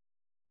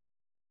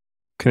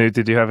 Knut,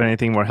 did you have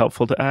anything more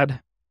helpful to add?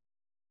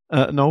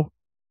 No,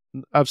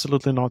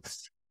 absolutely not.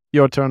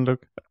 Your turn,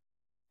 Luke.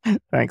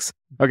 Thanks.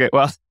 Okay,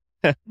 well,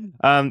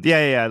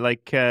 yeah.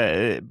 Like,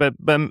 but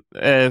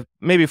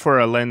maybe for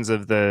a lens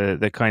of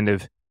the kind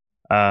of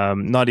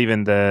not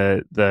even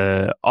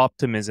the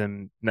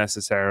optimism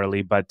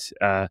necessarily, but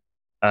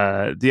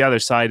the other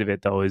side of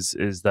it though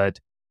is that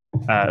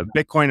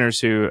Bitcoiners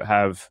who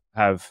have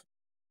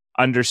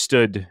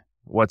understood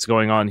what's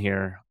going on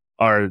here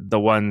are the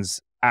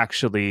ones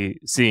actually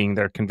seeing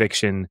their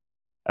conviction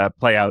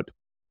play out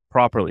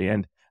properly.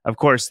 And of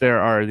course, there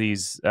are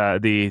these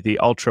the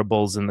ultra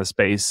bulls in the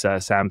space.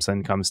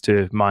 Samson comes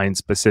to mind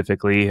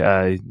specifically.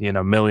 You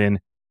know, $1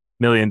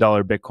 million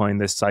Bitcoin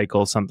this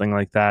cycle, something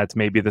like that.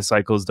 Maybe the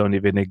cycles don't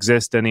even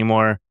exist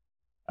anymore.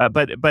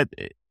 But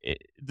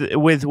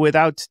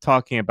without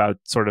talking about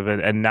sort of an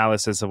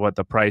analysis of what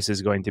the price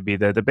is going to be,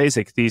 the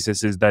basic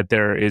thesis is that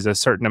there is a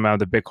certain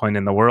amount of Bitcoin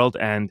in the world,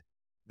 and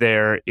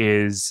there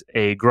is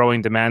a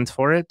growing demand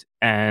for it,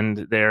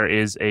 and there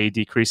is a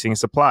decreasing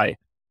supply.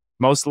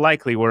 Most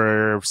likely,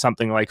 we're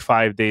something like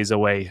 5 days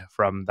away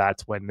from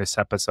that when this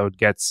episode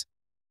gets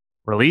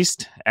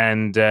released.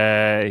 And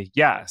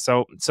yeah,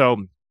 so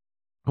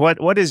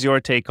what is your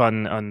take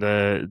on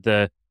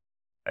the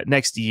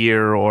next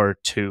year or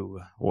two?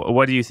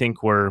 What do you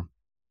think we're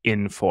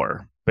in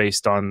for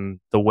based on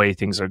the way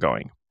things are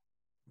going?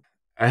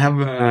 I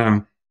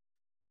have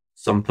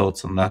some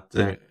thoughts on that.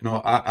 You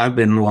know, I've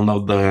been one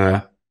of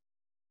the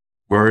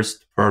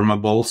worst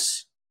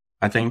perma-bulls,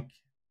 I think.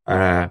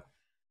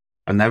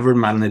 I never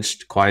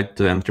managed quite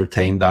to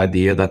entertain the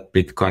idea that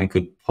Bitcoin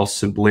could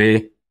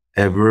possibly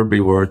ever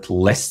be worth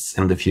less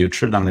in the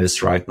future than it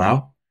is right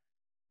now.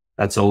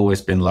 That's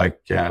always been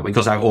like,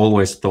 because I've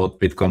always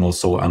thought Bitcoin was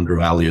so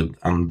undervalued.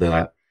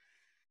 And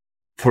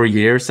for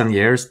years and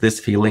years, this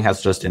feeling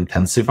has just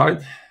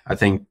intensified. I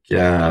think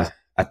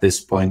at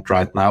this point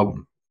right now,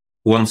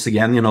 once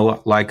again, you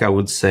know, like I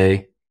would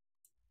say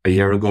a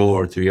year ago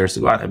or 2 years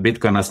ago,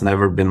 Bitcoin has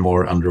never been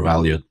more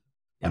undervalued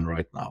than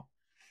right now.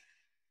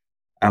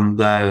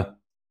 And I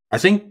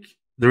think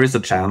there is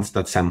a chance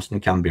that Samson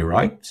can be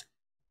right.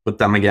 But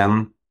then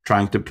again,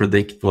 trying to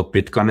predict what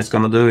Bitcoin is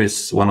going to do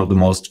is one of the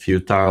most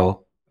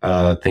futile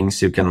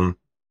things you can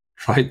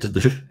try to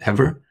do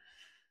ever.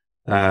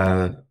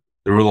 There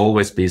will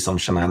always be some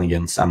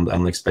shenanigans and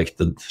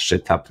unexpected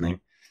shit happening.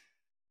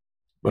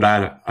 But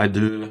I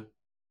do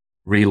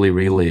really,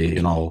 really,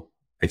 you know,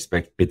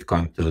 expect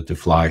Bitcoin to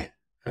fly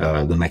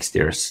the next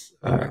years.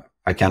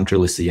 I can't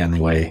really see any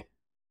way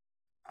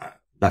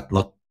that's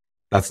not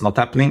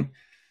happening.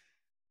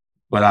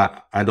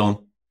 But I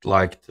don't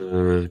like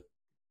to,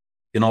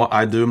 you know,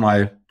 I do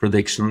my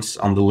predictions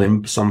on the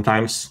limb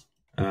sometimes.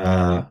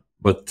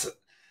 But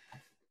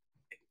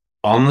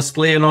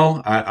honestly, you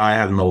know, I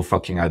have no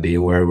fucking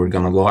idea where we're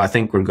going to go. I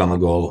think we're going to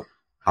go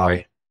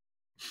high.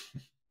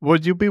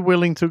 Would you be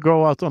willing to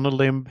go out on a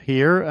limb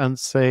here and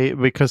say,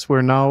 because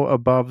we're now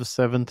above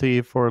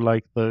 70 for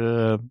like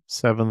the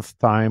 7th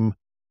time,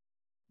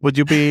 would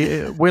you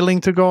be willing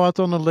to go out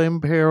on a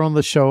limb here on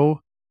the show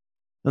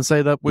and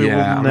say that we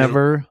will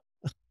never?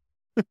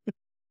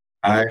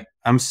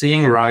 I'm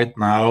seeing right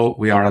now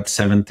we are at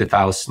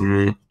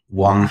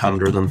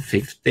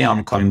 70,150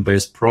 on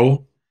Coinbase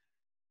Pro.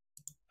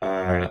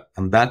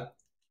 And that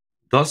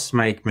does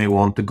make me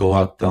want to go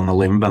out on a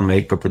limb and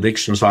make a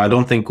prediction. So I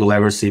don't think we'll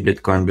ever see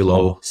Bitcoin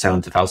below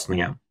 70,000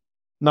 again.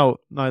 No,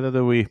 neither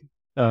do we.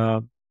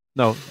 No,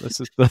 this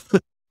is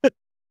the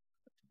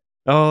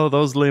oh,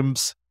 those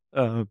limbs.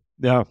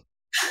 Yeah,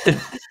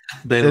 it's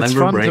never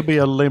fun break. to be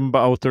a limb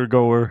outer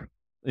goer.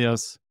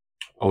 Yes.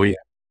 Oh yeah.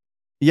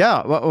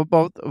 Yeah.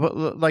 About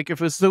like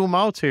if we zoom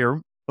out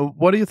here,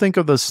 what do you think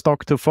of the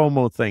stock to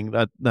FOMO thing?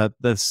 That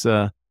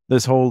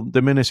this whole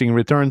diminishing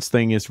returns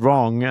thing is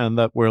wrong, and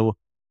that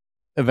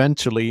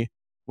eventually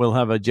we'll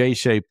have a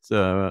J-shaped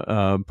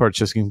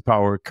purchasing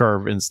power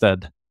curve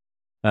instead.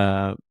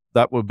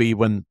 That would be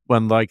when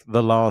like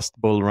the last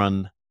bull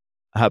run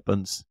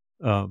happens.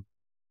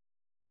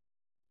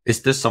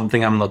 Is this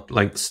something I'm not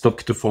like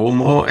stuck to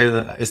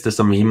FOMO? Is this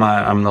a meme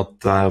I'm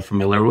not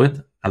familiar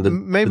with?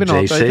 And maybe the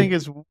not.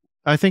 J-shape?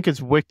 I think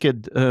it's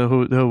Wicked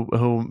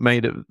who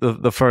made it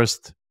the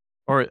first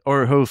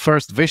or who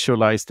first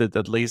visualized it,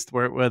 at least,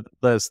 where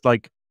there's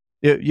like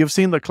you've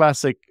seen the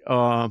classic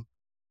the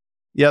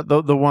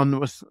one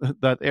with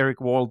that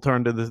Eric Wall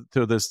turned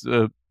into this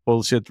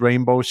bullshit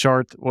rainbow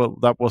chart. Well,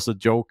 that was a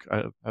joke.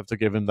 I have to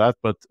give him that,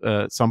 but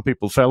some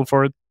people fell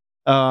for it.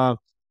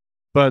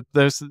 But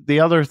there's the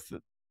other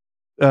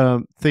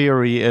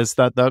theory is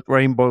that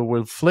rainbow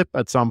will flip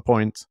at some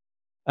point,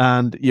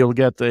 and you'll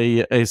get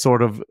a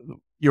sort of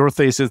your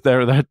thesis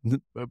there that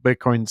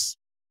Bitcoins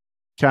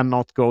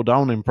cannot go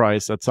down in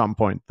price at some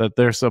point. That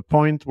there's a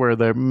point where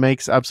there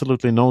makes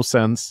absolutely no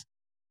sense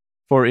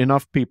for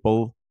enough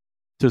people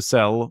to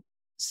sell,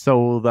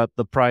 so that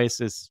the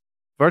price is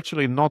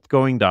virtually not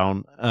going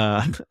down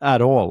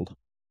at all,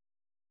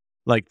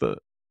 like the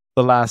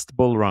last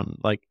bull run.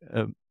 Like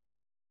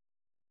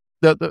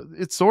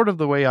it's sort of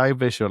the way I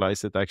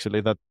visualize it,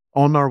 actually, that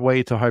on our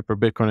way to hyper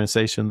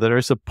Bitcoinization, there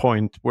is a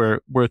point where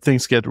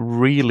things get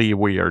really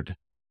weird,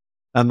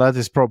 and that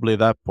is probably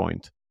that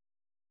point.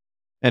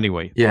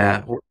 Anyway,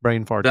 yeah,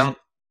 brain farts. Then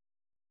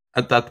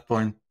at that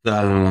point,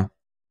 the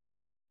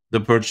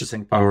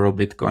purchasing power of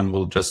Bitcoin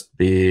will just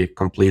be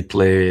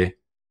completely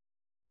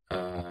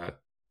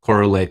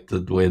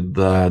correlated with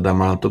the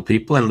amount of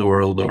people in the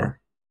world, or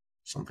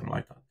something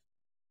like that.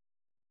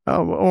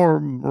 Or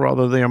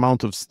rather, the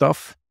amount of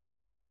stuff,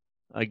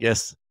 I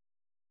guess.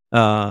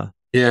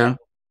 Yeah.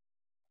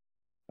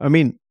 I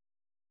mean,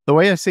 the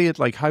way I see it,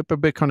 like hyper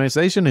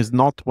Bitcoinization is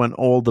not when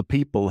all the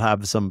people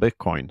have some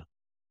Bitcoin.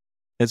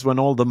 It's when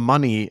all the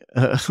money,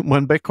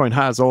 when Bitcoin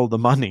has all the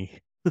money,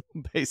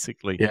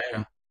 basically.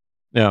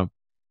 Yeah.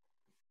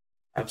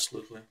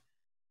 Absolutely.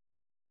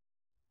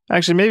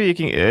 Actually, maybe you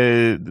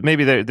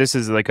can. This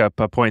is like a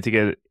point to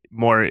get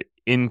more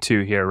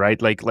into here,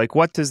 right? Like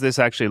what does this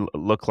actually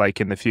look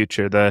like in the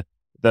future?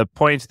 The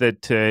point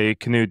that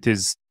Knut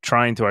is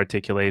trying to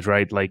articulate,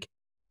 right? Like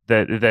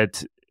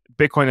that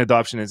Bitcoin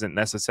adoption isn't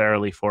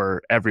necessarily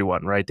for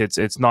everyone, right?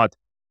 It's not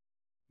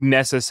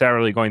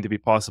necessarily going to be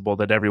possible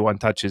that everyone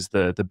touches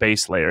the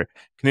base layer.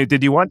 Knut,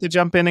 did you want to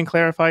jump in and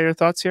clarify your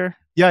thoughts here?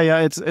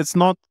 Yeah, it's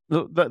not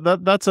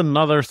that's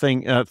another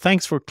thing.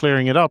 Thanks for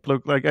clearing it up.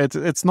 Look, like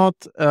it's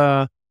not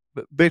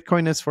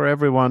Bitcoin is for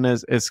everyone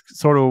is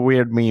sort of a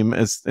weird meme.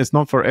 It's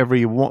not for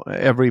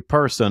every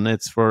person.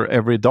 It's for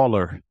every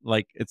dollar.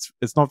 Like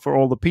it's not for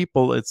all the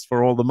people. It's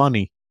for all the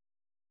money.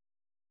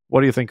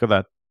 What do you think of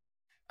that?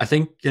 I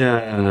think.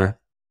 I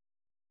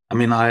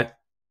mean, I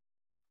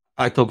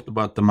talked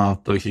about the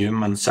amount of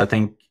humans. I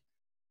think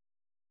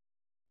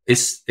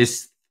is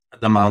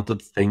the amount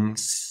of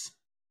things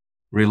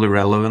really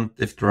relevant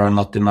if there are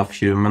not enough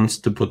humans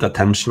to put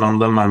attention on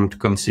them and to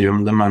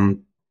consume them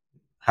and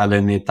have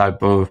any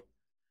type of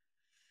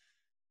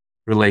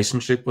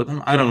relationship with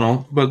them? I don't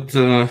know, but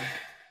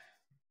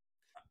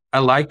I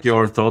like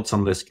your thoughts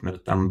on this,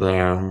 Knut, and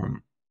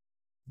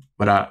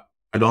but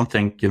I don't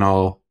think,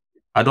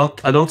 I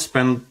don't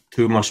spend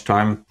too much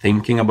time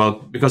thinking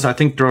about, because I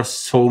think there are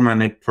so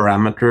many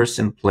parameters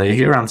in play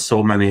here and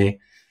so many.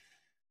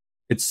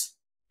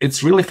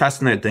 It's really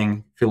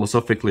fascinating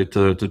philosophically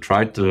to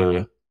try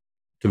to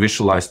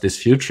visualize this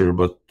future,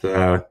 but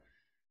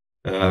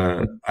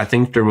I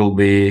think there will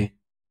be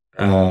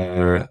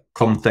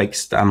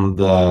context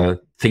and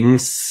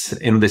things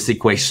in this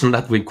equation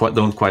that we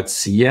don't quite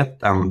see yet,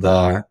 and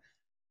I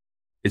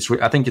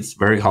think it's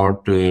very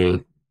hard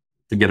to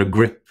get a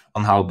grip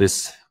on how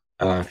this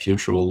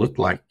future will look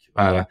like.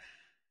 But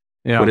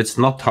it's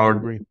not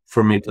hard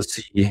for me to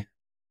see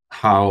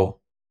how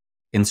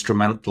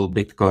instrumental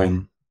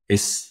Bitcoin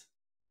is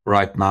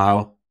right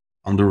now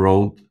on the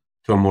road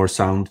to a more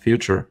sound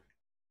future.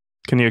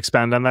 Can you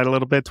expand on that a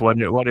little bit? What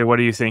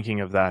are you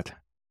thinking of that?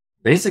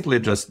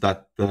 Basically, just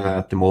that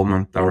at the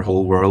moment our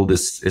whole world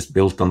is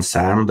built on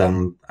sand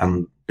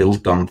and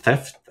built on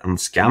theft and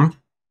scam,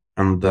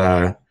 and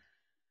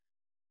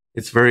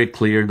it's very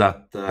clear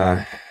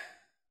that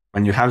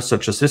when you have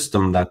such a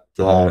system that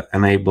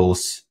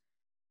enables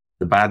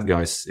the bad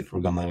guys, if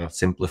we're gonna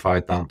simplify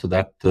it down to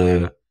that,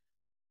 to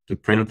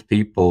print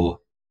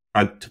people,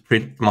 to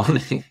print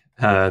money,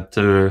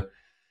 to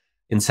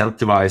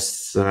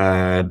incentivize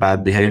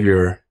bad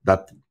behavior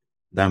that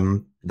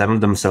them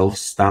themselves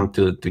stand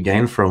to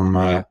gain from,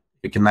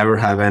 you can never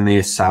have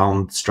any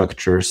sound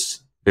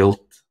structures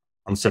built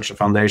on such a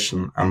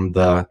foundation. And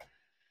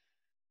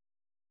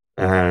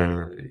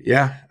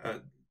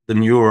the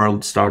new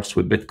world starts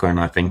with Bitcoin,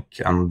 I think,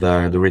 and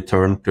the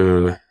return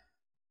to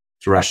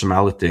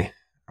rationality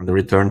and the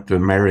return to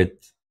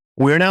merit.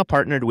 We're now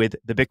partnered with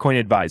the Bitcoin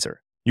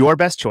Advisor, your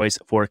best choice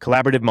for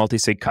collaborative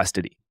multi-sig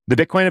custody. The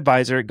Bitcoin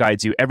Advisor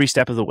guides you every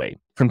step of the way,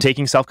 from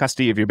taking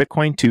self-custody of your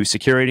Bitcoin to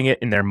securing it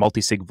in their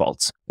multi-sig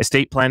vaults.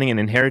 Estate planning and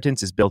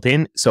inheritance is built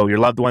in, so your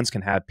loved ones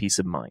can have peace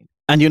of mind.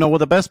 And you know what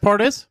the best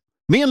part is?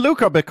 Me and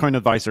Luke are Bitcoin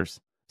advisors.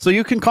 So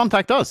you can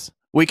contact us.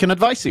 We can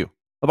advise you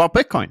about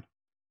Bitcoin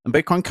and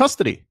Bitcoin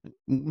custody,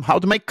 how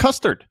to make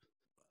custard,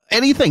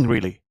 anything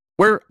really.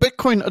 We're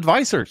Bitcoin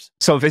advisors.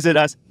 So visit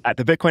us at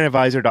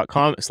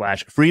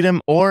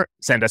thebitcoinadvisor.com/freedom or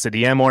send us a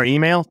DM or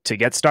email to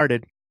get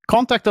started.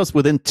 Contact us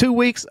within 2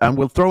 weeks and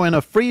we'll throw in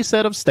a free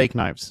set of steak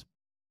knives.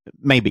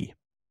 Maybe.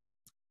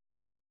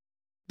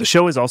 The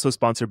show is also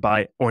sponsored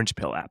by Orange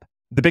Pill app,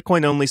 the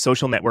Bitcoin-only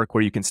social network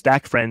where you can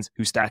stack friends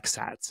who stack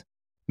sats.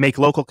 Make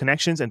local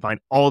connections and find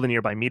all the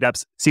nearby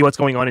meetups, see what's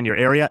going on in your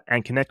area,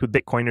 and connect with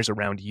Bitcoiners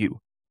around you.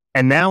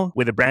 And now,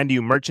 with a brand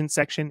new merchant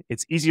section,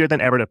 it's easier than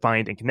ever to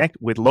find and connect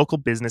with local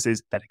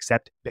businesses that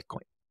accept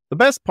Bitcoin. The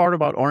best part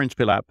about Orange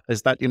Pill app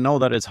is that you know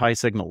that it's high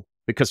signal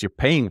because you're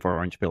paying for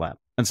Orange Pill app,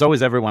 and so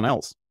is everyone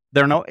else.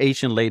 There are no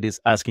Asian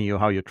ladies asking you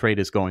how your trade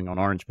is going on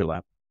Orange Pill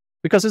app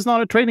because it's not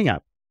a trading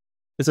app.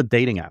 It's a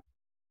dating app.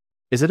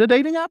 Is it a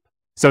dating app?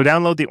 So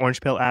download the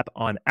Orange Pill app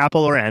on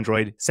Apple or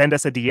Android, send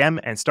us a DM,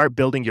 and start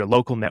building your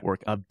local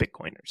network of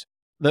Bitcoiners.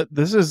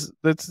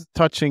 That's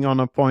touching on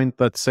a point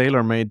that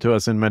Sailor made to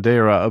us in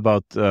Madeira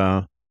about,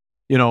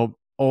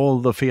 all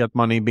the fiat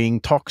money being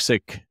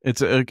toxic.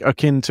 It's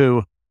akin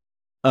to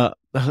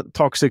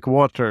toxic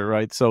water,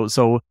 right?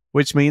 So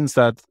which means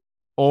that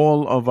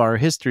all of our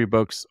history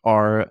books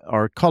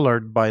are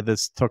colored by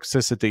this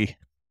toxicity,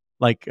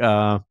 like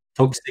by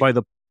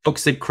the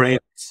toxic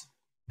crayons.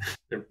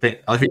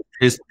 I think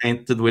it's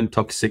painted with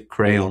toxic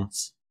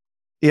crayons.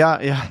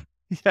 Yeah.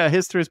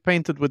 History is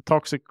painted with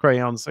toxic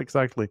crayons,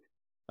 exactly.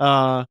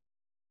 So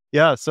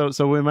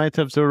we might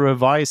have to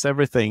revise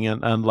everything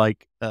and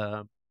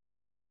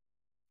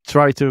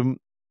try to.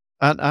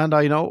 And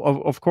I know,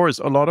 of course,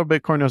 a lot of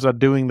Bitcoiners are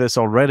doing this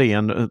already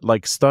and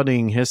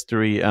studying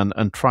history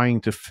and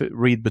trying to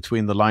read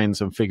between the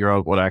lines and figure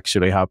out what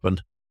actually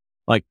happened.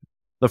 Like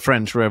the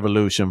French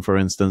Revolution, for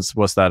instance,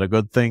 was that a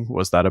good thing?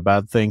 Was that a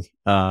bad thing?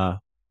 There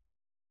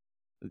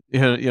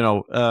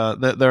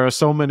are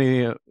so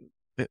many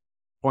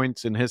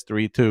points in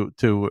history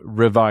to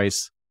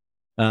revise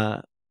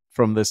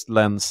from this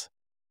lens.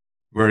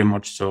 Very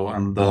much so,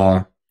 and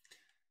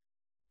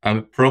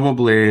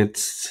probably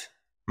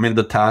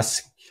the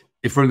task.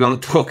 If we're going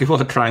to talk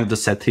about trying to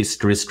set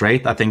history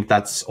straight, I think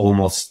that's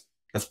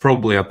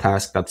probably a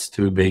task that's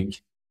too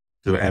big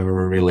to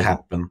ever really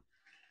happen.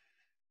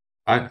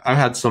 I've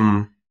had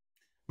some.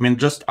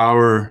 Just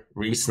our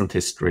recent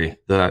history,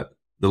 the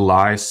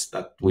lies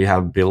that we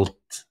have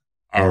built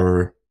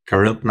our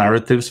current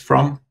narratives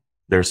from,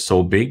 they're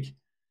so big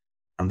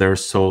and they're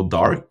so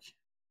dark.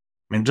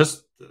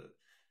 Just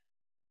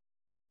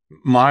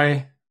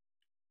my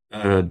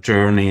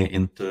journey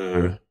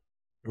into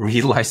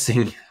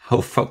realizing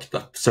how fucked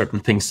up certain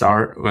things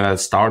are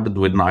started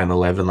with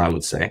 9/11, I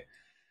would say.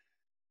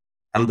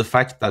 And the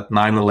fact that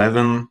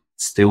 9/11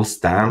 still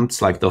stands,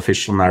 the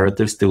official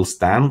narrative still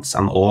stands,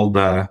 and all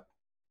the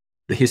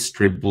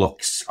history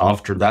blocks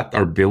after that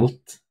are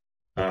built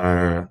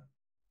on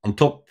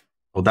top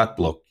of that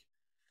block.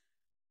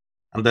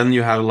 And then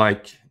you have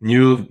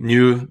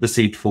new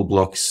deceitful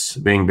blocks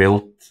being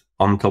built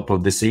on top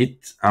of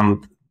deceit,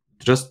 and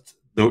just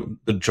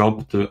the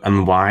job to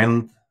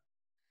unwind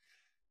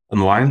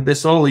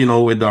this all,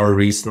 with our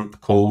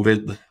recent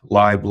COVID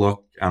lie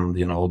block and,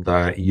 the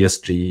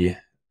ESG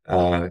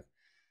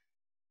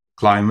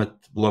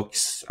climate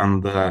blocks.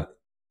 And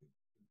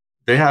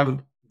they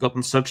have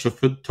gotten such a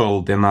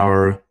foothold in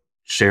our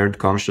shared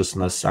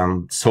consciousness,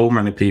 and so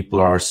many people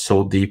are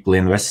so deeply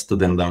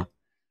invested in them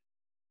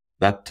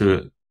that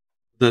the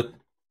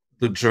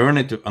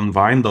journey to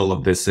unwind all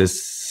of this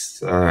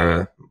is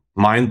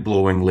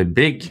mind-blowingly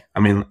big.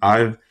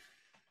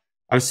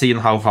 I've seen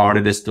how hard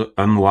it is to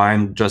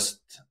unwind just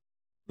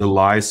the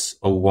lies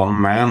of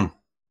one man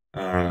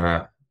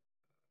for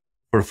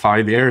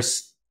 5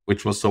 years,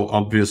 which was so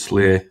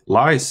obviously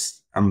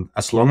lies. And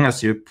as long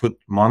as you put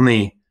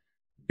money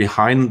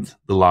behind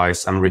the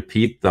lies and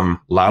repeat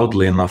them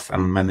loudly enough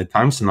and many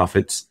times enough,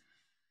 it's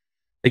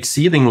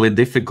exceedingly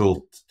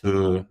difficult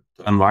to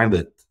unwind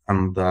it.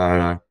 And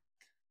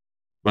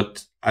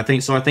but I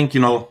think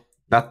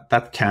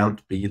that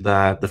can't be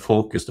the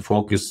focus. The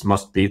focus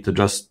must be to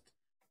just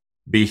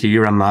be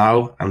here and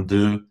now and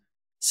do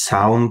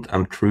sound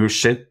and true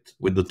shit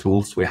with the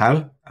tools we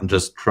have, and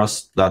just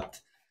trust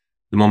that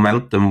the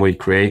momentum we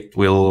create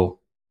will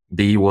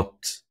be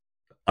what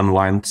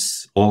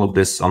unwinds all of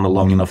this on a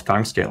long enough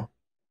time scale.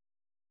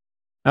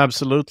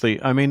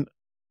 Absolutely.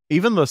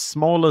 Even the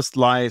smallest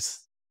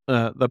lies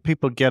that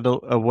people get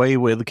away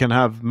with can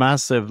have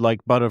massive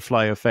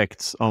butterfly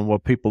effects on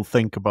what people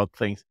think about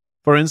things.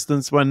 For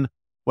instance, when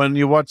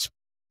you watch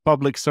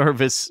public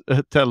service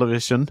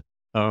television,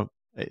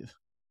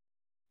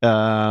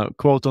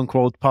 quote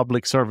unquote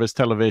public service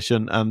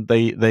television, and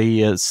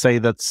they say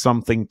that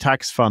something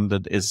tax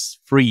funded is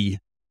free,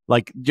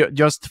 like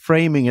just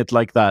framing it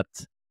like that,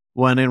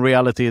 when in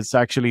reality it's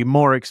actually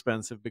more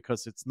expensive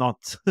because it's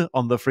not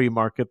on the free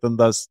market, and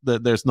thus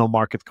there's no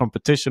market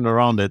competition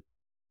around it.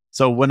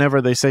 So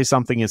whenever they say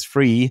something is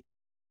free,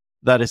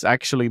 that is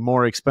actually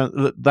more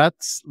expensive.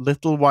 That's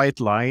little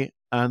white lie,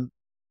 and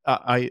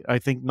I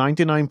think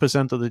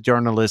 99% of the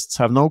journalists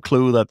have no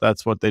clue that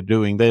that's what they're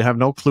doing. They have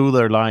no clue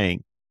they're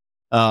lying.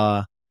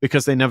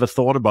 Because they never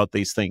thought about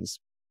these things.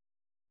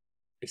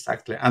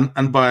 Exactly,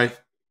 and by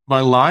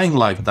lying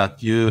like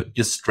that, you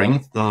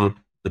strengthen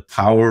the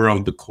power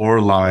of the core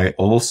lie,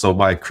 also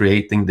by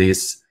creating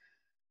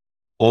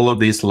all of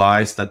these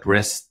lies that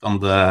rest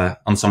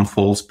on some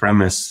false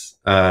premise.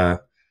 So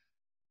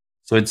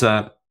it's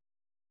a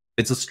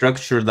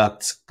structure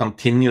that's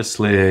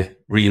continuously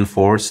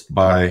reinforced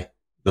by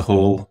the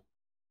whole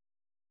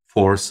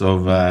force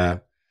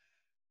of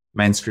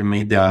mainstream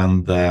media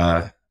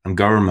and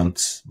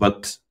governments.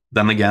 But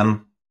then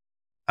again,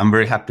 I'm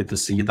very happy to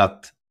see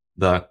that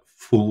the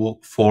full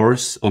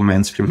force of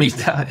mainstream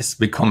media is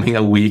becoming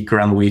a weaker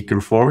and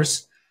weaker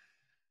force.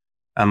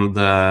 And,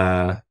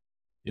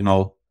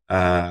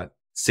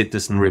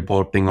 citizen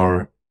reporting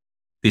or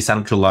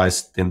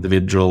decentralized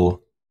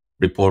individual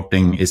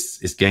reporting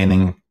is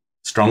gaining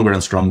stronger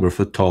and stronger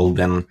foothold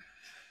in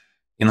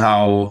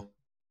how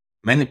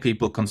many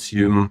people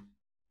consume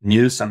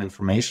news and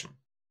information.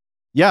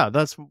 Yeah,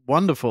 that's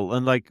wonderful.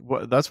 And like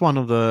that's one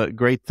of the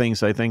great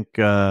things I think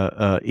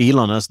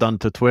Elon has done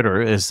to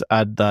Twitter is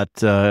add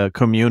that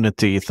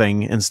community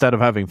thing. Instead of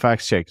having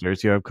fact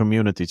checkers, you have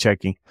community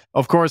checking.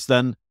 Of course,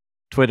 then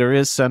Twitter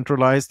is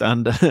centralized,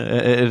 and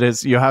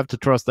you have to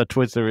trust that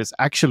Twitter is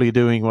actually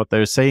doing what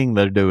they're saying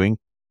they're doing.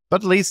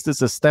 But at least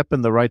it's a step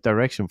in the right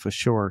direction for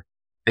sure.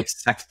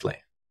 Exactly.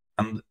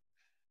 And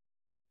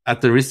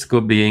at the risk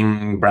of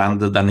being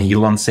branded an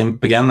Elon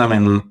simp again, I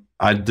mean,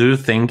 I do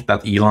think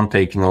that Elon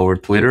taking over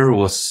Twitter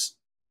was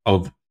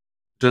of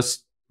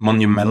just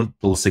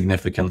monumental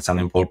significance and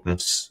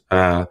importance,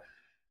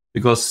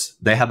 because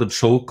they had a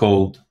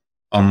chokehold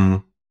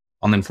on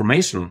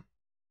information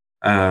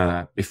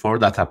before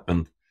that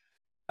happened.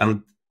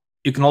 And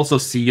you can also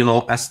see,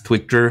 as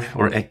Twitter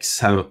or X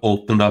have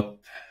opened up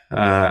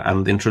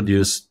and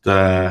introduced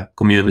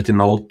community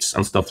notes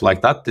and stuff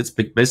like that, it's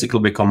basically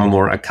become a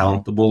more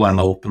accountable and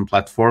open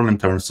platform in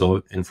terms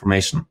of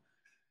information.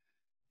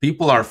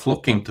 People are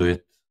flocking to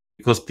it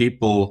because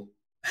people,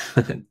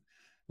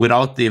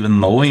 without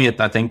even knowing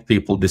it, I think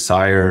people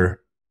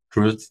desire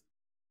truth.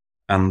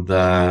 And,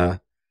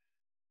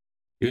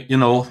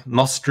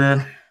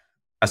 Nostr,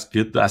 as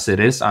good as it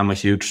is, I'm a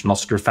huge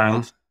Nostr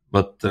fan,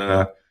 but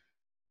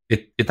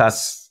it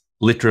has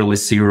literally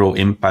zero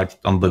impact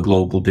on the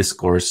global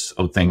discourse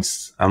of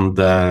things. And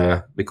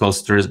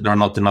because there are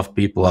not enough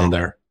people on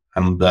there,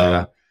 and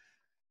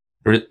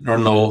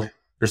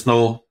there's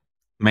no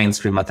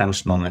mainstream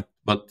attention on it.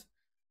 But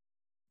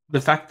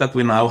the fact that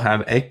we now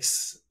have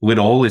X with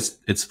all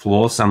its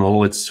flaws and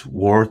all its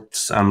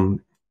warts and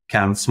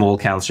small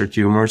cancer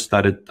tumors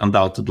that it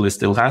undoubtedly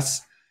still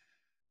has,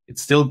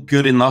 it's still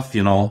good enough,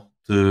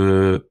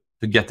 to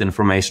get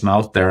information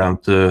out there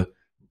and to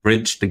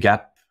bridge the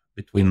gap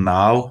between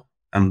now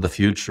and the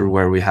future,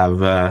 where we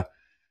have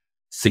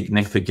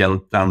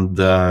significant and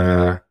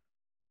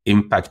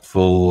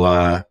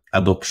impactful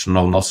adoption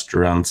of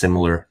Nostr and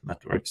similar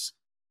networks.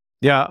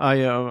 Yeah,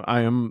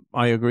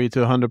 I agree to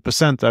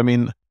 100%. I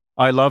mean,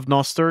 I love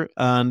Nostr,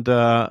 and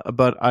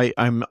but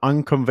I'm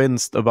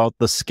unconvinced about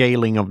the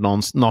scaling of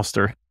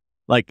Nostr.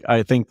 Like,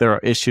 I think there are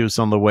issues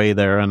on the way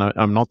there, and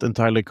I'm not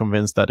entirely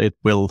convinced that it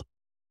will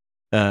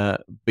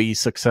be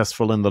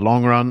successful in the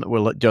long run.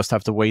 We'll just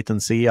have to wait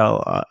and see,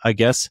 I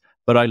guess.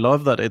 But I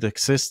love that it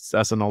exists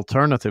as an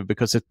alternative,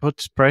 because it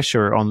puts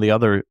pressure on the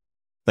other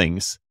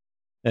things.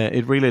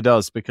 It really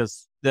does,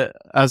 because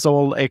as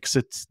all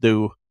exits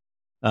do,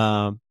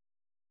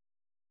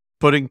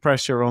 putting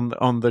pressure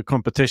on the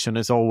competition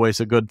is always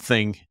a good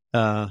thing.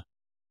 Yeah,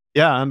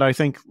 and I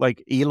think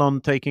like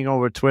Elon taking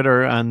over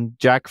Twitter and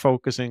Jack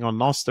focusing on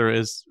Nostr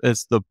is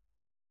the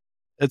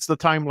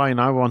timeline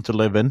I want to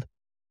live in.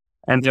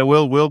 And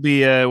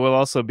we'll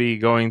also be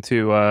going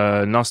to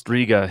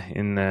Nostriga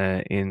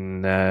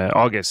in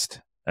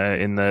August,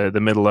 in the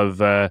middle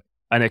of an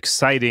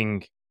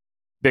exciting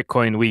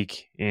Bitcoin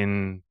week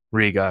in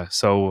Riga.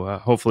 So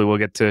hopefully we'll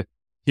get to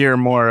hear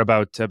more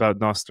about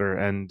Nostr,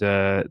 and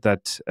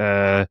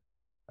that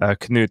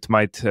Knut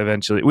might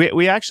eventually.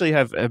 We actually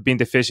have been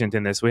deficient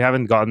in this. We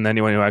haven't gotten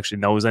anyone who actually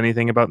knows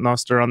anything about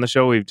Nostr on the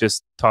show. We've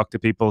just talked to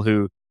people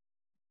who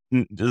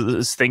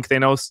think they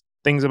know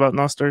things about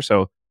Nostr.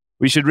 So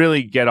we should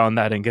really get on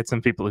that and get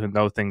some people who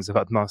know things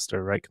about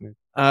Nostr, right, Knut?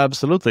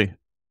 Absolutely.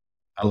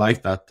 I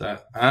like that.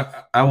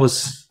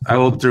 I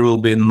hope there will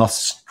be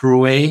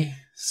Nostrway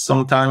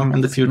sometime in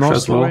the future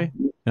as well.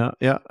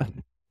 Yeah.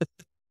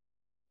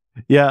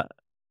 Yeah.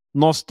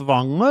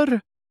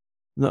 Nostvanger.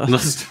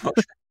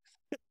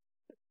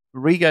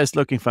 Riga is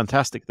looking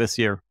fantastic this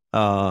year.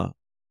 I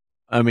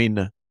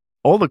mean,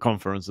 all the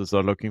conferences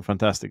are looking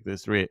fantastic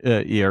this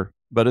year.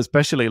 But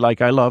especially,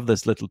 like, I love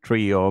this little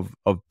trio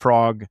of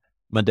Prague,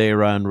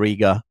 Madeira, and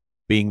Riga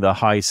being the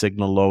high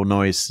signal, low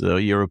noise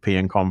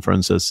European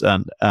conferences,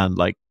 and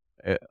like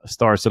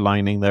stars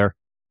aligning there.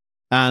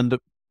 And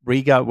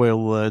Riga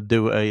will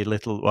do a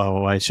little.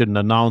 Well, I shouldn't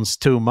announce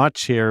too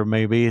much here,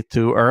 maybe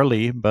too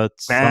early, but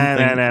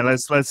something.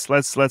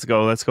 Let's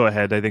go. Let's go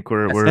ahead. I think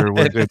we're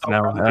good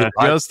now.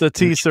 Just a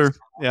teaser.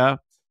 Yeah,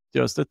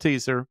 just a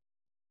teaser.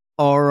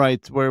 All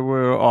right,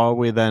 where are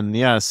we then?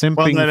 Yeah,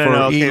 simping for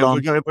okay,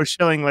 Elon. we're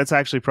shilling. Let's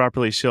actually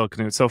properly shill,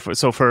 Knut.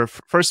 So for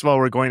first of all,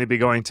 we're going to be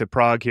going to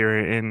Prague here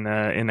in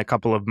a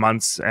couple of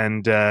months,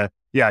 and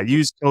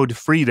use code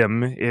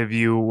FREEDOM if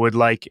you would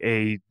like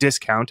a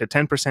discount, a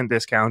 10%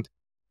 discount,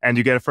 and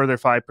you get a further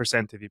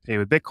 5% if you pay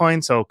with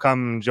Bitcoin. So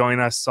come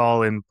join us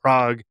all in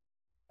Prague,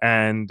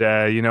 and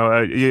are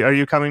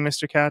you coming,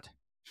 Mr. Cat?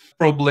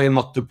 Probably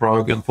not to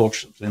Prague,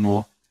 unfortunately.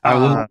 No,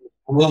 I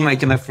will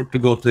make an effort to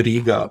go to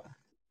Riga.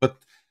 But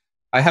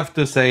I have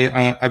to say,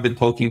 I've been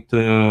talking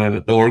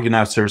to the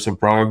organizers of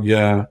Prague,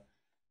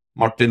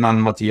 Martin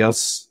and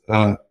Matthias,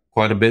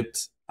 quite a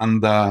bit,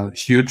 and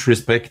huge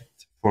respect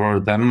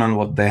for them and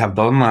what they have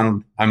done.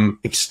 And I'm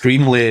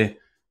extremely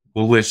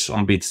bullish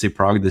on BTC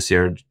Prague this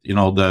year.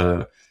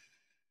 The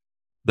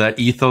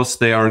ethos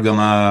they are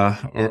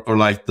gonna, or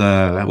like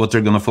what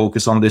they're gonna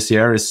focus on this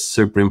year is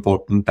super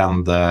important.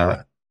 And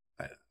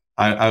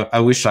I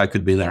wish I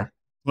could be there.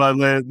 Well,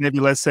 maybe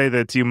let's say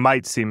that you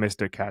might see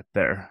Mr. Cat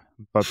there,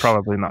 but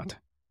probably not.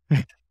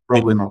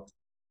 Probably not.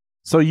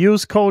 So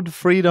use code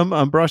FREEDOM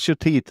and brush your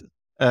teeth.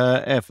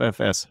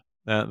 FFS.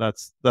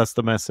 That's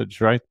the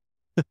message, right?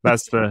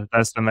 That's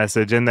the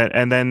message. And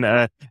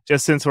then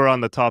just since we're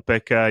on the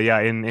topic,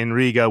 in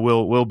Riga,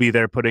 we'll be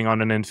there putting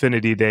on an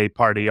Infinity Day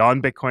party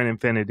on Bitcoin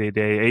Infinity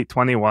Day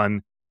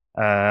 8/21,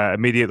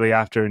 immediately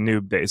after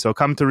Noob Day. So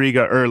come to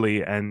Riga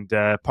early and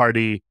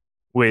party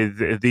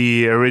with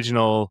the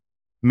original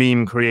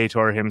meme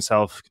creator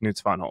himself, Knut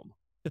Svanholm.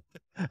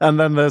 And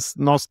then there's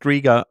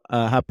Nostriga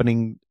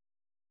happening.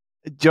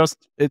 That's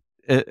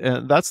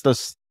the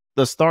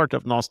start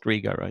of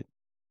Nostriga, right?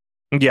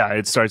 Yeah,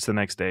 it starts the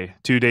next day.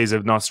 2 days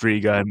of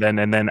Nostriga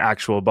and then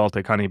actual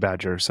Baltic Honey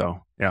Badger. So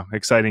yeah,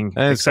 exciting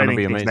things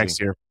next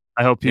year.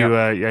 I hope you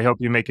I hope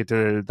you make it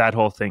to that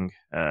whole thing,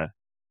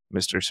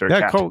 Mr. Sir.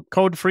 Yeah,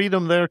 code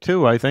FREEDOM there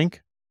too, I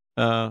think.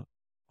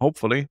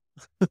 Hopefully.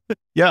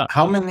 Yeah.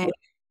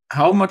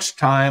 How much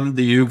time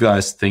do you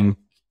guys think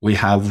we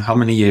have? How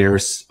many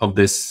years of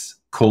this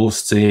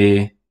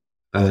cozy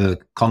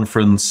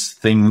conference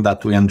thing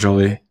that we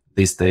enjoy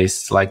these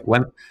days? Like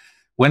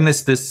when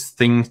is this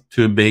thing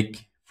too big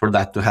for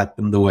that to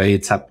happen the way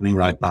it's happening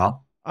right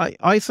now?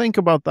 I think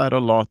about that a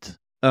lot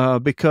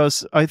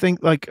because I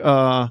think like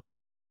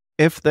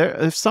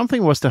if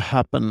something was to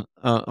happen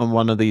on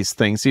one of these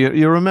things,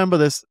 you remember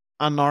this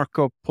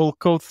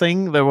Anarcho-Pulco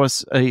thing? There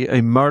was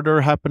a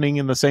murder happening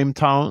in the same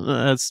town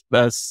as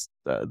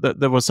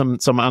there was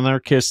some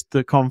anarchist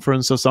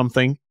conference or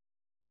something.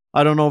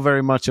 I don't know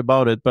very much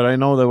about it, but I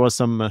know there was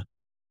some.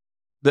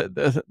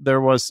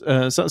 There was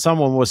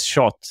someone was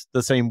shot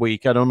the same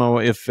week. I don't know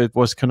if it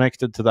was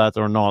connected to that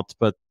or not,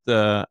 but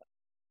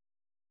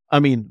I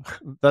mean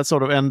that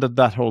sort of ended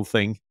that whole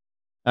thing.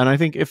 And I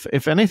think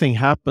if anything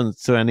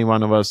happens to any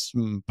one of us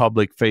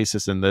public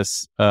faces in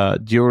this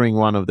during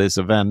one of these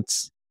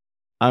events,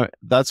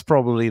 that's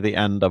probably the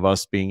end of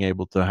us being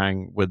able to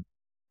hang with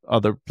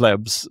other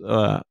plebs.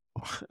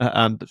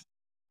 And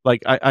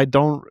like I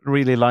don't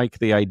really like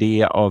the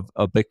idea of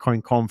a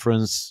Bitcoin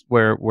conference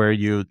where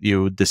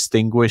you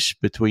distinguish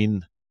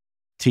between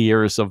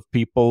tiers of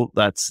people.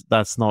 That's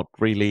not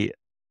really.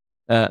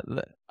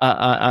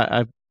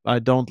 I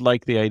don't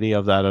like the idea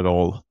of that at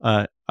all.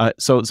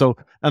 So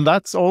and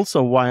that's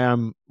also why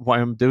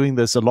I'm doing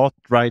this a lot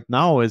right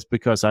now, is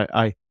because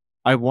I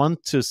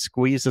want to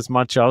squeeze as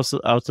much out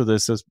of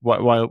this as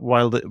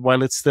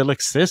while it still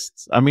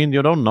exists. I mean,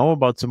 you don't know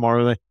about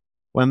tomorrow.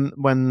 When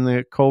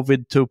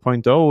COVID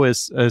 2.0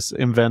 is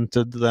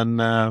invented, then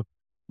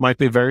might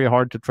be very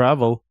hard to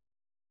travel.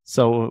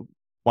 So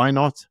why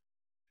not?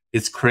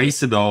 It's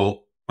crazy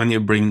though when you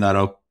bring that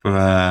up,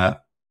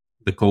 the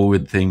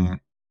COVID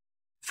thing.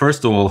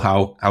 First of all,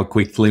 how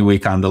quickly we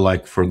kind of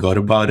like forgot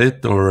about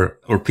it, or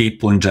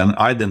people in general.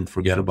 I didn't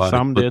forget about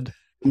Some it.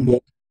 did.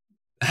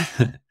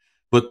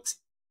 But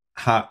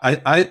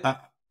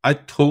I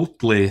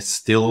totally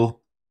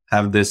still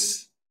have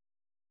this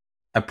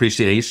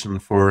appreciation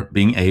for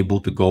being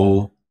able to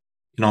go.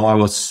 I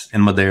was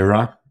in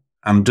Madeira,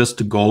 and just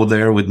to go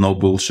there with no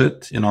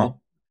bullshit,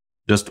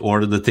 just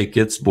order the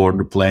tickets, board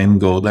the plane,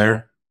 go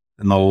there,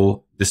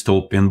 no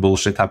dystopian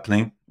bullshit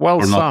happening.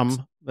 Well,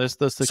 there's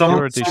the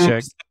security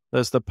check,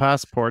 there's the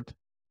passport.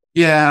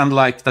 Yeah, and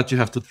like that you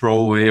have to throw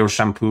away your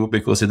shampoo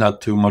because it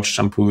had too much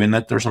shampoo in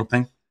it or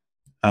something.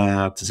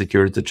 To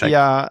security check.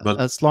 Yeah, but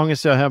as long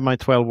as I have my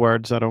 12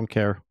 words, I don't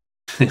care.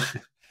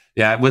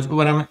 Yeah, but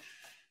what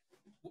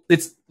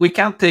we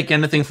can't take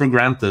anything for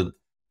granted,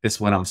 is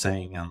what I'm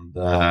saying,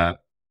 and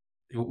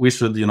we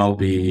should,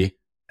 be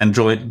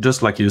enjoy,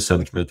 just like you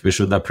said, Knut, we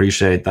should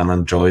appreciate and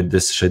enjoy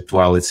this shit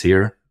while it's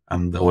here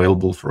and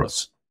available for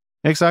us.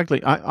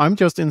 Exactly. I'm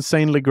just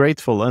insanely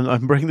grateful, and I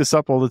bring this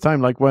up all the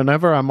time. Like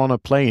whenever I'm on a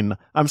plane,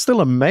 I'm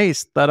still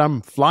amazed that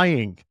I'm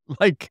flying.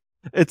 Like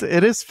it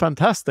is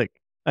fantastic,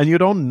 and you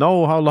don't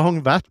know how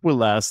long that will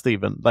last.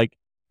 Even like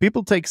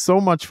people take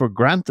so much for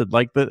granted.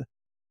 Like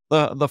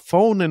the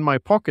phone in my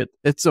pocket,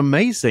 it's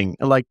amazing.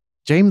 Like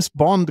James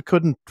Bond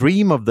couldn't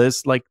dream of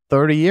this like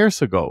 30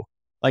 years ago.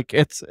 Like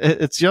it's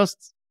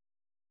just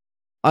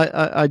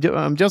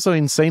I'm just so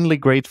insanely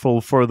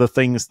grateful for the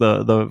things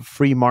the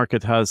free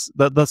market has,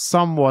 the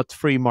somewhat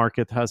free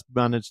market has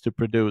managed to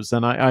produce.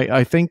 And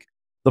I think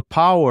the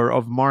power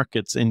of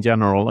markets in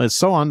general is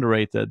so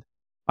underrated.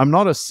 I'm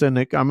not a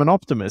cynic, I'm an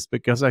optimist,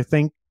 because I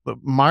think the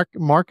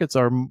markets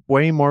are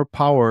way more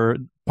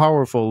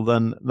powerful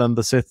than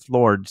the Sith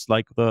Lords.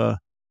 Like the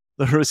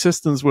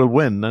resistance will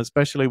win,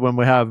 especially when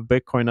we have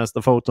Bitcoin as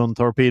the photon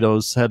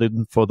torpedoes headed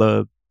for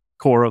the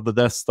core of the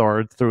Death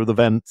Star through the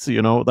vents.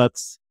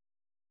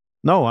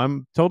 No,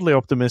 I'm totally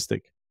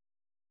optimistic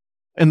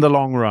in the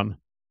long run.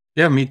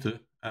 Yeah, me too,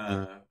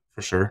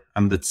 for sure.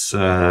 And it's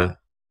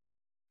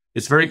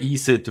very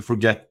easy to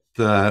forget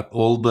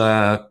all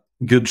the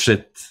good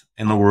shit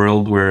in a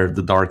world where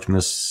the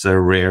darkness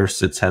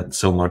rears its head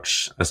so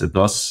much as it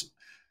does.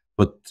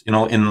 But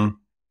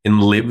in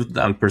lived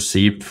and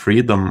perceived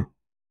freedom,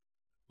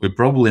 we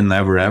probably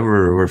never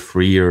ever were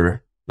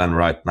freer than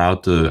right now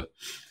to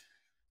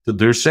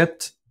do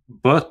shit.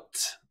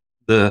 But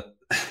the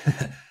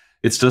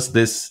it's just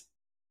this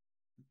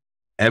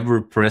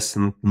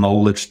ever-present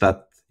knowledge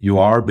that you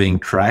are being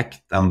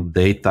tracked and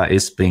data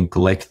is being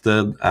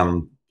collected,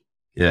 and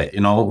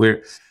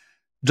we're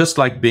just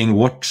like being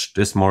watched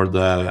is more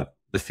the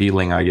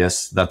feeling, I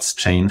guess, that's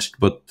changed.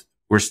 But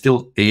we're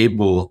still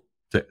able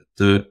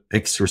to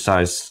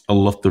exercise a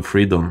lot of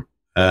freedom,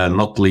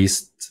 not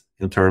least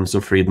in terms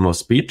of freedom of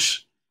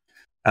speech.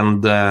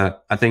 And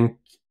I think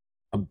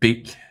a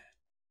big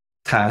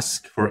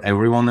task for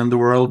everyone in the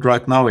world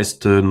right now is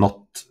to not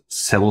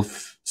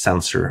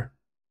self-censor,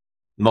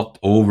 not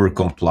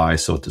over-comply,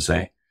 so to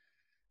say.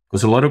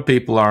 Because a lot of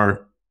people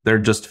they're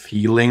just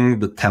feeling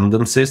the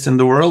tendencies in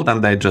the world,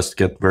 and they just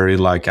get very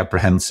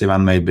apprehensive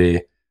and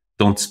maybe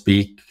don't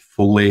speak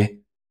fully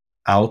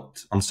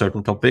out on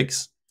certain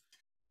topics.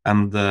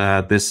 And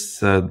the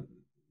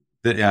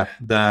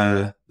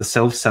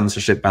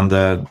self-censorship and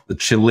the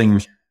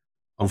chilling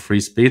of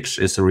free speech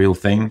is a real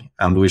thing,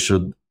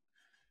 and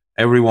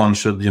everyone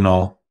should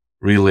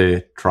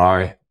really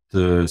try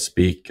to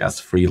speak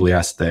as freely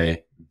as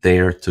they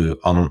dare to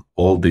on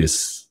all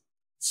these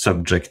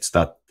subjects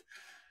that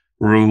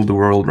rule the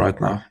world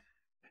right now.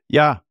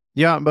 Yeah,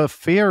 but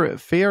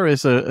fear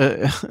is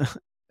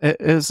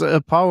is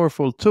a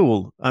powerful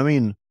tool. I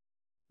mean,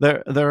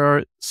 there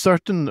are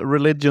certain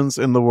religions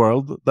in the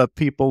world that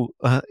people,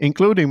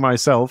 including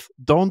myself,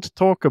 don't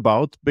talk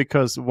about,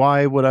 because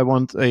why would I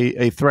want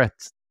a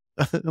threat?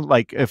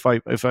 Like if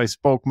I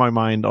spoke my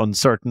mind on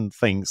certain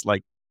things,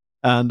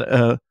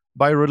 and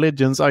by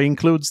religions I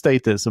include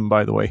statism,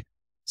 by the way.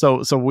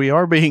 So we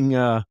are being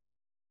I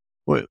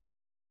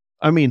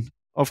mean,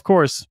 of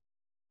course,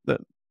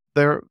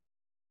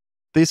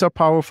 these are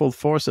powerful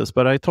forces,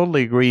 but I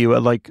totally agree.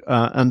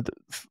 And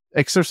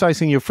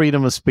exercising your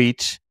freedom of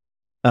speech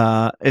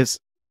is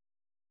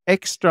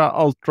extra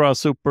ultra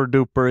super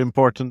duper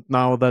important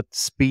now that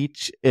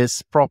speech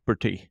is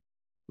property,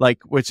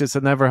 which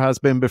it never has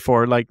been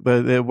before. Like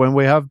when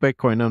we have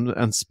Bitcoin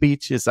and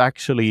speech is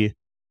actually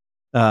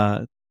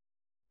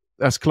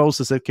as close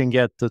as it can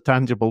get to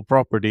tangible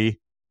property,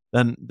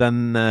 then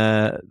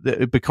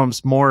it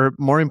becomes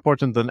more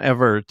important than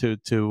ever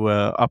to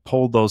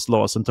uphold those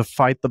laws and to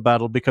fight the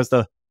battle, because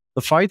the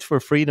fight for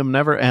freedom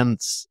never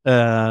ends.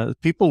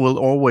 People will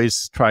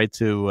always try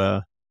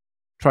to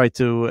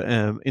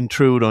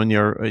intrude on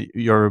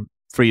your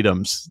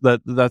freedoms.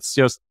 That's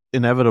just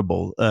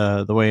inevitable,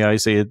 the way I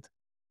see it.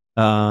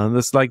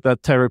 It's like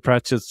that Terry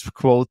Pratchett's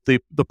quote: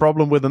 the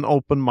problem with an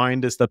open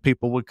mind is that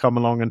people will come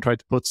along and try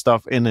to put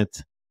stuff in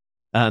it,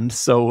 and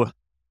so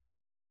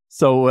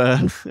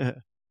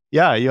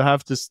yeah, you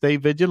have to stay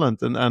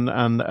vigilant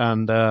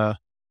and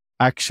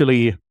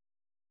actually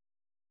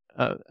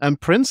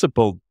and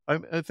principled.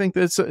 I think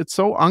it's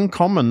so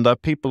uncommon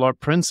that people are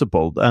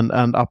principled and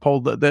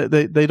uphold.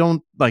 They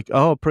don't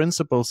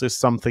principles is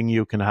something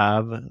you can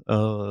have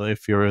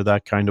if you're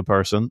that kind of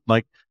person.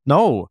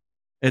 No,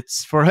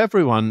 it's for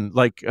everyone.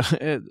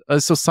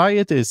 A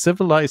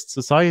civilized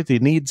society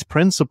needs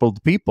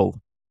principled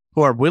people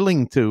who are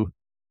willing to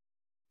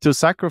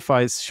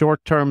sacrifice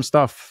short-term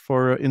stuff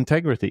for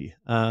integrity.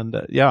 And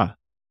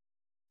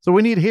so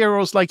we need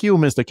heroes like you,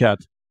 Mr. Cat.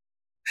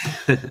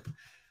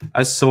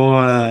 I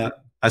saw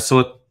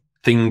a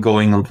thing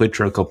going on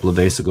Twitter a couple of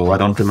days ago. I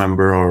don't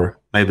remember, or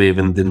maybe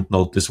even didn't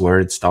notice where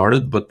it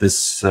started, but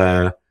this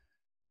the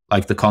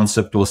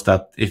concept was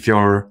that if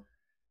your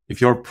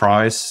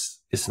price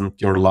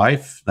isn't your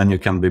life, then you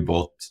can be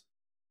bought.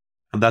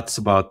 And that's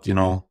about,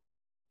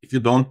 if you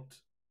don't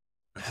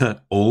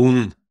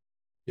own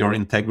your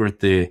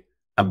integrity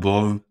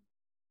above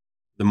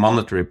the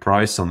monetary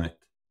price on it,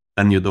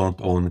 then you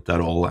don't own it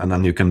at all. And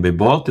then you can be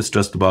bought. It's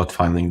just about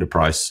finding the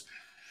price.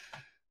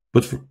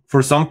 But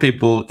for some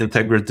people,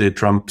 integrity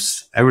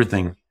trumps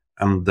everything.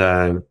 And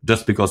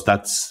just because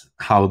that's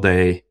how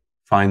they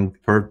find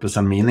purpose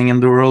and meaning in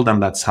the world,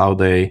 and that's how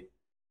they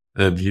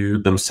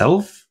view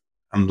themselves.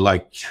 And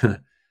like,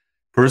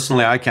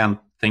 personally, I can't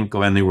think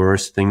of any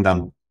worse thing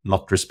than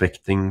not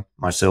respecting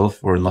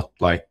myself or not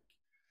like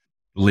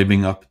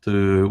living up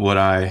to what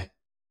I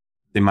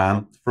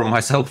demand from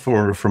myself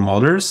or from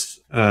others.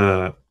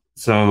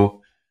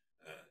 So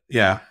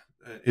yeah,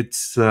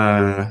 it's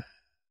an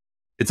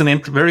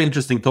very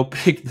interesting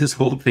topic. This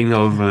whole thing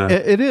of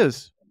it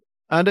is,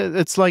 and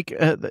it's like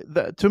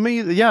to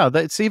me, yeah,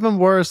 it's even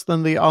worse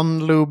than the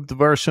unlubed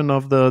version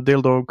of the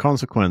dildo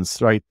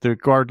consequence, right?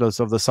 Regardless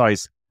of the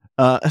size.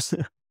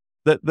 And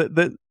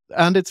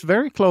it's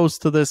very close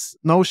to this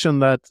notion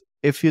that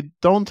if you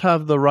don't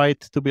have the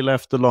right to be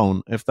left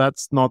alone, if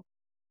that's not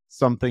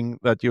something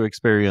that you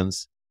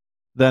experience,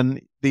 then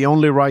the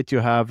only right you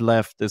have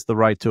left is the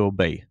right to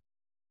obey.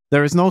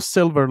 There is no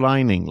silver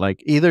lining.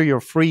 Like either you're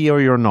free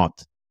or you're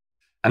not.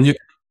 And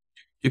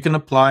you can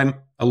apply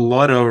a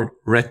lot of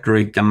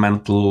rhetoric and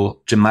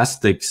mental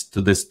gymnastics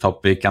to this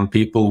topic, and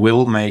people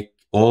will make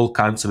all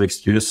kinds of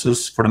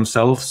excuses for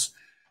themselves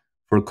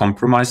for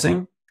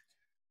compromising.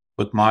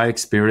 But my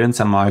experience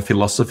and my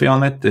philosophy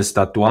on it is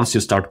that once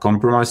you start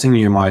compromising,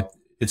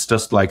 it's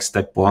just like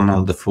step one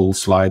on the full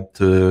slide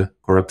to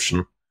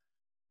corruption.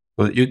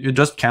 But you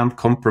just can't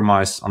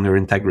compromise on your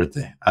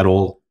integrity at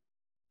all.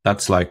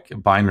 That's like a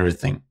binary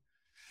thing.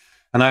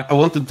 And I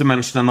wanted to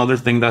mention another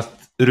thing that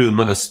Rune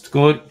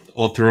Østgaard,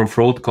 author of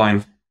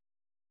Fraudcoin,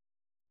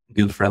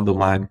 good friend of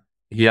mine,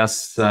 he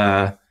has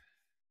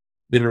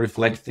been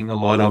reflecting a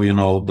lot of,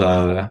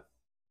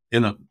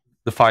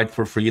 the fight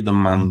for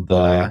freedom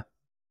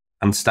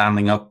and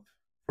standing up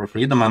for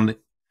freedom. And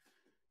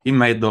he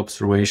made the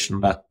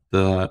observation that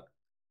the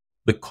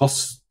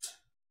cost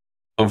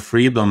of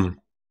freedom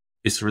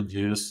is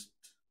reduced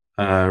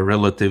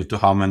relative to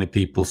how many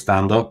people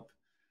stand up.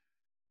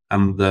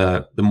 And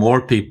the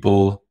more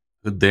people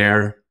who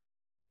dare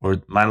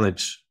or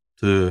manage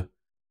to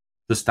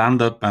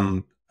stand up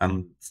and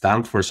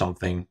stand for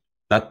something,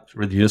 that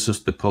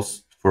reduces the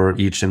cost for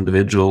each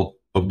individual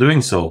of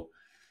doing so.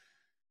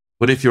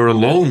 But if you're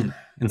alone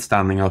in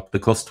standing up, the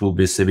cost will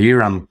be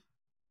severe, and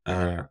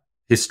in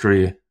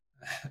history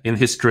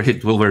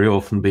it will very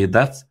often be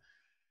death.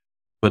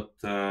 But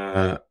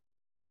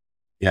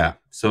yeah,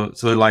 so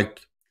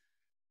like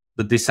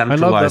the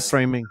decentralized. I love that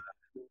framing.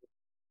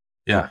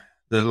 Yeah,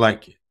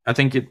 I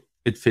think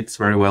it fits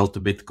very well to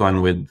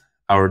Bitcoin with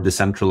our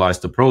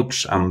decentralized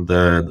approach and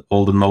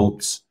all the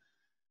nodes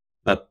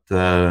that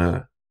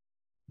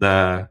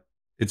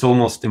it's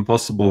almost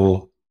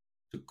impossible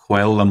to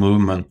quell a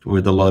movement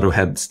with a lot of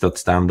heads that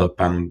stand up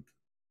and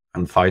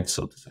fight,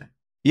 so to say.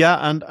 Yeah,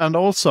 and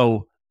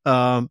also,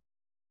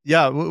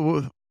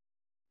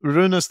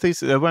 Rune's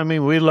thesis. I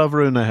mean, we love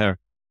Rune here.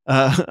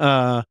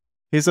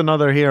 He's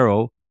another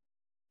hero.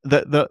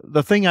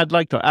 The thing I'd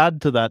like to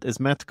add to that is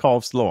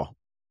Metcalfe's law.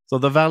 So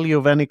the value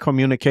of any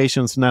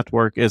communications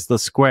network is the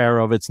square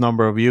of its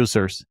number of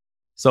users.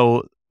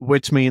 So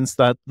which means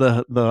that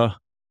the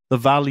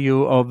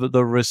value of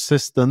the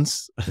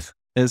resistance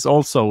is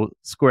also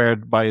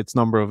squared by its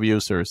number of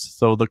users.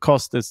 So the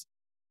cost is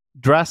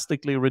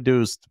drastically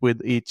reduced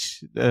with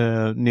each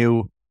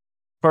new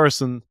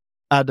person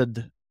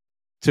added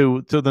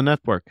to the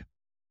network.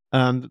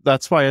 And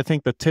that's why I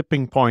think the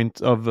tipping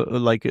point of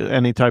like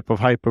any type of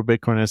hyper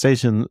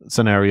Bitcoinization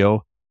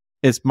scenario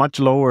is much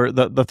lower.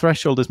 The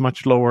threshold is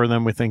much lower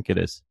than we think it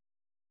is,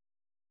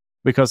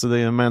 because of the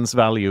immense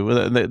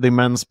value, the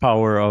immense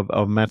power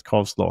of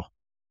Metcalfe's law.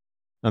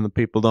 And the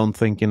people don't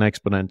think in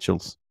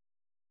exponentials.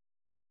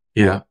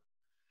 Yeah.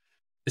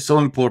 It's so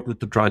important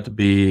to try to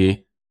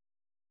be,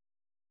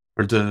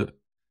 or to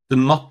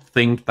not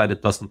think that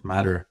it doesn't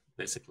matter,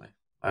 basically.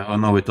 I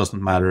know it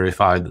doesn't matter if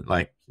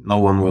no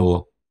one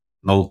will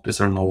notice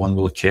or no one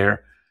will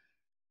care.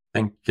 I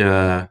think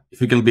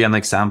if you can be an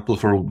example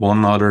for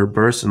one other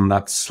person,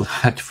 that's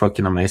like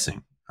fucking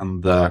amazing.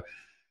 And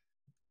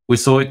we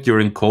saw it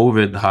during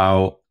COVID,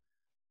 how,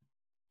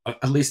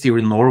 at least here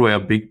in Norway, a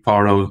big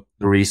part of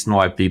the reason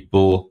why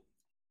people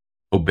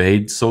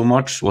obeyed so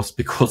much was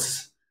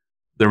because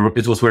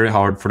it was very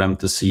hard for them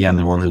to see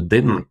anyone who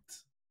didn't.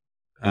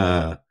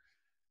 And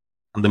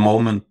the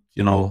moment,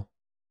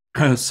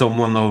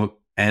 someone of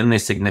any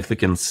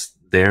significance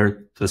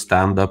dared to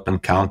stand up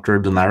and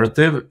counter the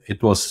narrative,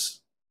 it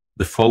was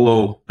the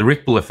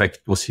ripple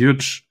effect was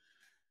huge.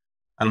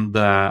 And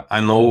I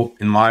know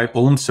in my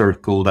own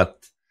circle that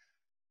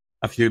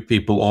a few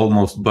people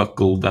almost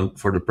buckled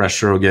for the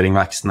pressure of getting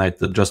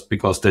vaccinated just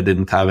because they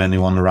didn't have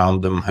anyone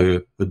around them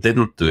who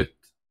didn't do it.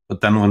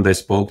 But then when they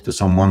spoke to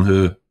someone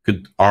who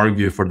could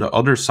argue for the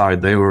other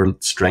side, their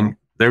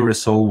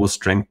resolve was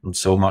strengthened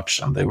so much,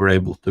 and they were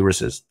able to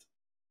resist.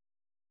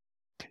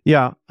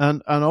 Yeah,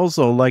 and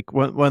also like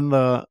when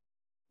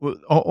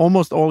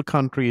almost all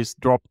countries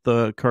dropped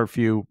the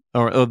curfew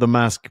or the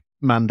mask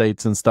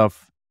mandates and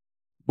stuff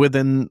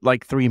within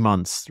like 3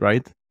 months,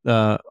 right,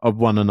 of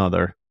one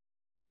another,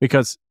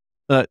 because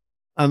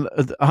and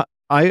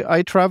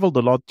I traveled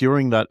a lot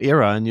during that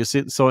era, and you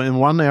see, so in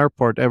one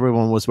airport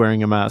everyone was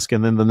wearing a mask,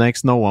 and then the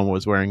next no one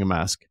was wearing a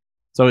mask.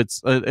 So it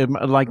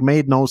like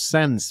made no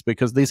sense,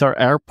 because these are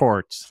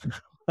airports.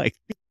 Like,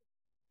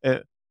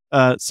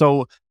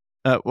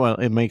 well,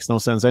 it makes no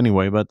sense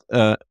anyway. But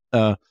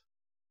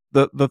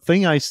the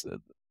thing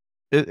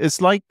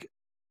it's like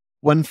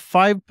when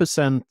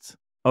 5%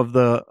 of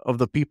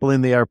the people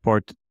in the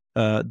airport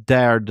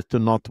dared to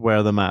not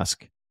wear the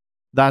mask,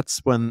 that's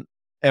when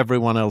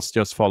everyone else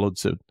just followed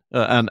suit,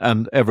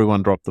 and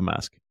everyone dropped the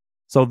mask.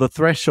 So the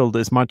threshold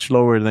is much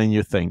lower than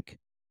you think.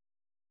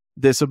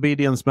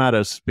 Disobedience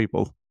matters,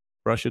 people.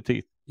 Brush your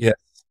teeth. Yes.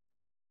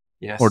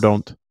 Yes. Or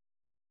don't.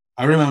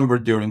 I remember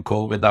during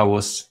COVID, I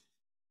was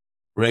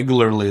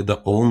regularly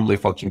the only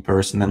fucking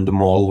person in the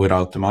mall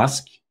without the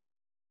mask.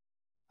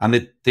 And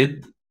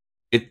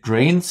it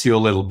drains you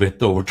a little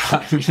bit over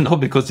time, you know,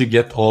 because you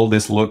get all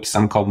these looks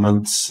and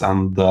comments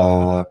and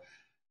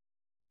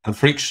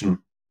friction.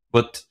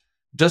 But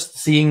just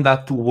seeing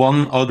that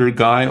one other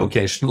guy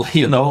occasionally,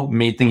 you know,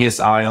 meeting his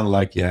eye and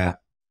like, yeah,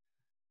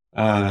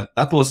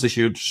 that was a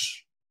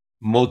huge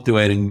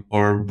motivating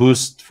or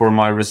boost for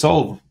my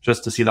resolve,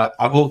 just to see that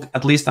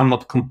at least I'm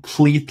not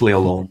completely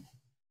alone.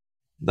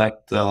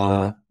 That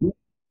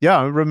yeah,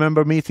 I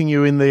remember meeting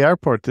you in the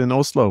airport in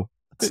Oslo.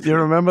 You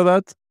remember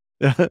that?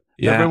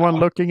 Yeah. Everyone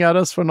looking at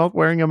us for not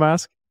wearing a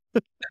mask.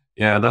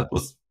 Yeah, that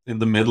was in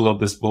the middle of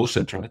this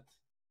bullshit, right?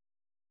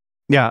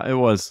 Yeah, it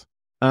was.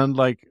 And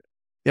like,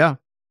 yeah.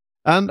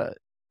 And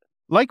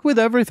like with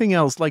everything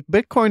else, like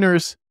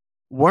Bitcoiners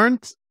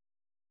weren't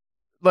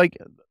like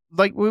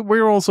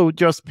we're also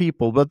just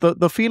people. But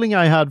the feeling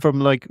I had from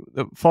like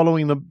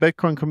following the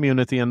Bitcoin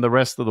community and the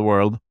rest of the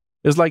world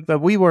is like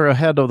that we were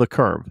ahead of the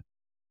curve.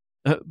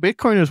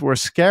 Bitcoiners were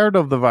scared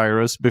of the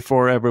virus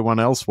before everyone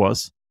else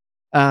was,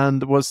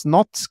 and was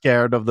not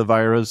scared of the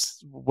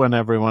virus when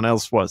everyone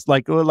else was.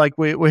 Like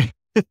we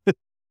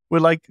we're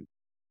like,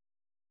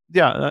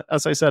 yeah,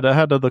 as I said,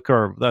 ahead of the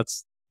curve.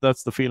 That's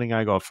the feeling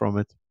I got from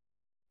it.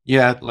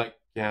 Yeah, like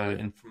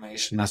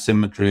information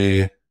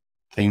asymmetry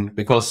thing,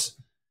 because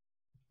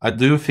I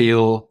do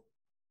feel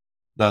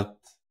that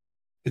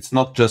it's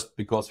not just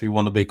because we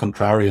want to be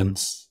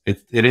contrarians.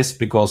 It is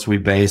because we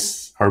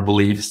base our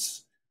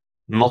beliefs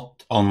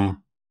not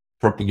on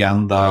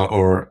propaganda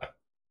or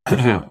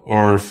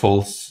or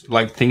false,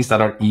 like things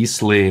that are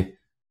easily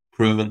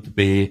proven to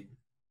be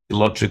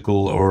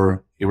illogical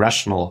or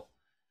irrational.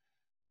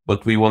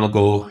 But we want to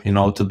go, you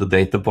know, to the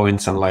data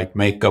points and like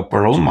make up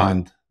our own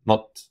mind,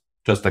 not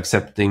just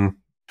accepting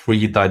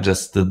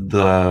pre-digested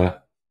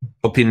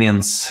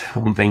opinions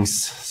on things.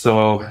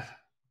 So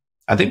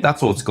I think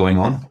that's what's going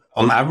on.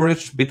 On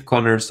average,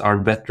 Bitcoiners are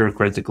better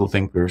critical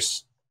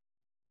thinkers.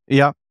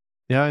 Yeah,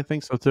 I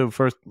think so too.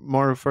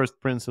 More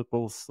first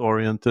principles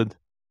oriented.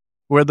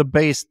 We're the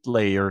base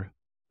layer.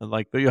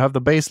 Like you have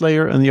the base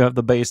layer and you have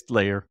the base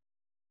layer.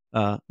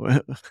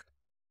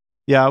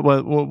 Yeah,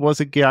 well, was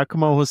it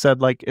Giacomo who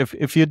said like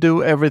if you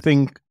do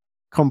everything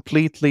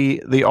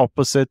completely the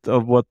opposite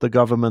of what the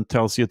government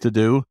tells you to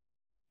do,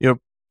 you're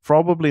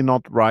probably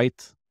not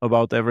right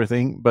about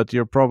everything, but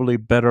you're probably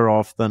better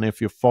off than if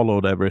you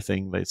followed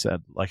everything they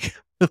said. Like,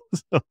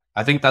 so.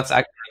 I think that's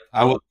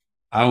accurate.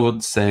 I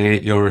would say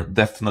you're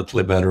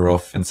definitely better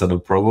off instead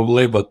of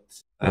probably, but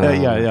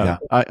yeah.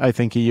 I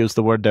think he used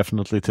the word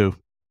definitely too,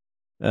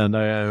 and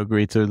I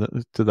agree to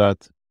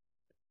that.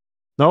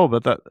 No,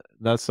 but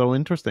that's so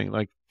interesting,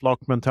 like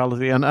flock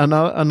mentality. And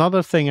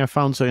another thing I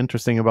found so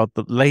interesting about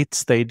the late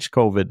stage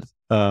COVID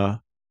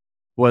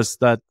was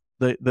that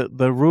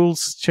the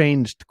rules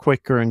changed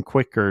quicker and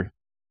quicker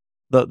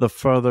the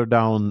further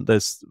down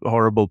this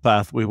horrible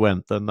path we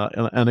went,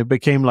 and it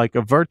became like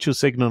a virtue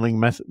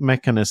signaling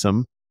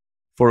mechanism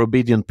for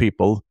obedient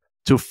people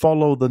to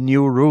follow the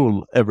new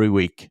rule every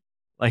week,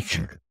 like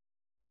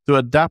to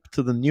adapt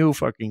to the new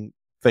fucking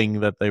thing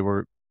that they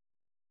were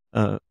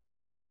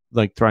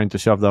like trying to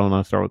shove down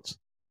our throats,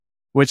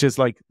 which is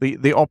like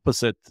the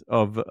opposite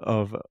of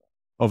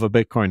a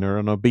Bitcoiner,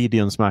 an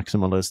obedience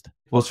maximalist.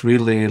 It was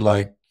really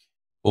like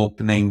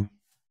opening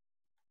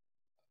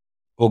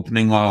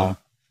a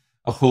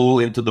hole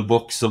into the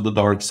box of the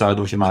dark side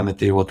of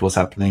humanity, what was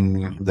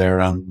happening there.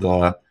 And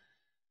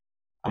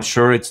I'm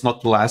sure it's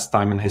not the last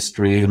time in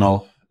history, you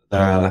know,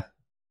 the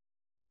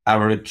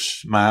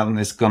average man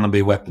is going to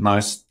be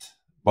weaponized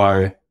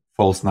by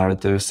false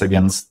narratives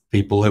against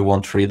people who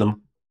want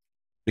freedom.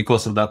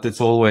 Because of that,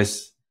 it's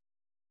always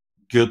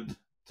good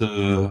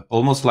to,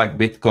 almost like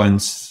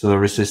Bitcoin's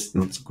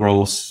resistance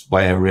grows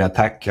by every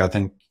attack. I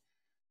think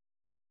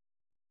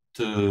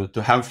to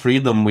have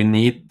freedom, we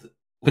need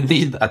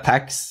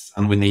attacks,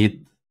 and we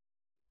need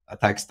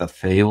attacks that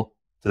fail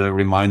to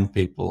remind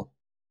people.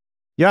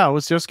 Yeah, I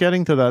was just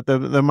getting to that.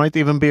 There might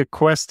even be a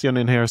question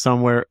in here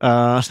somewhere.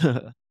 That's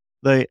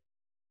the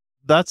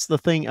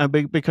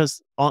thing,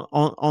 because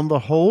on the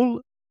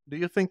whole, do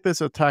you think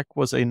this attack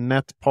was a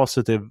net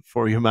positive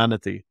for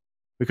humanity?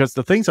 Because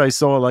the things I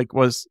saw, like,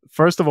 was,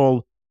 first of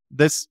all,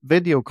 this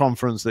video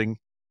conferencing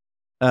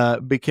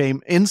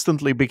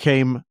instantly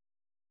became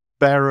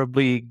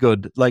bearably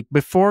good. Like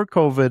before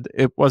COVID,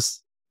 it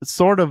was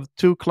sort of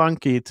too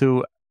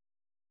clunky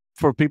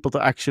for people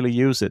to actually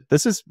use it.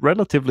 This is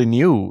relatively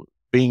new,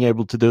 being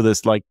able to do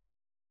this like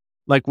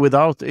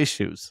without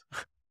issues.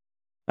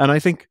 And I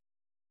think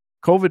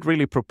COVID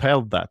really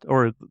propelled that,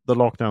 or the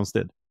lockdowns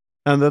did.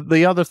 And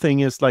the other thing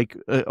is, like,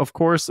 of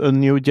course, a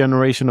new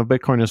generation of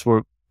Bitcoiners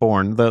were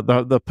born.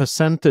 The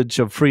percentage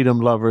of freedom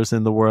lovers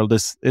in the world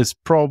is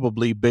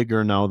probably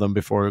bigger now than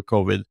before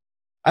COVID.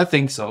 I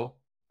think so.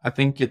 I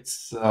think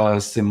it's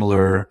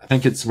similar. I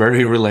think it's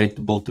very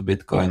relatable to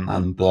Bitcoin.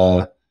 And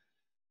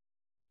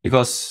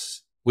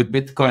because with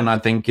Bitcoin, I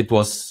think it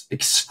was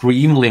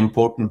extremely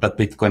important that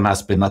Bitcoin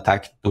has been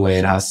attacked the way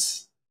it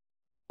has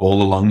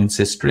all along in its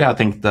history. I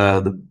think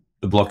the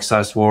block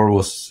size war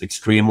was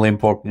extremely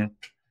important.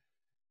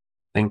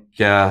 I think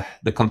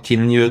the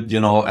continued,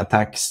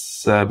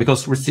 attacks,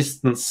 because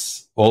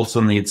resistance also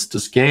needs to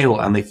scale.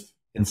 And if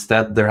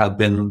instead there had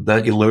been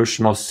the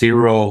illusion of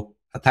zero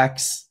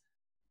attacks,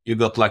 you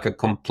got like a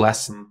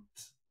complacent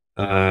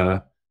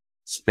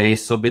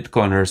space of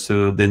Bitcoiners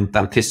who didn't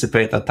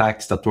anticipate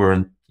attacks, that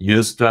weren't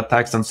used to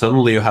attacks. And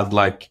suddenly you had,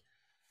 like,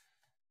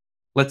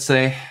 let's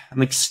say,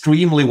 an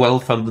extremely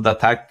well-funded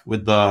attack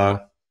with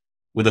a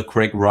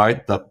Craig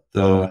Wright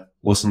that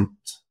wasn't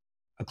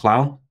a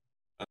clown.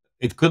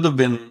 It could have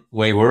been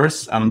way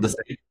worse. And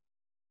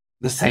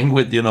the same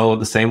with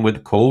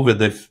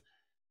COVID.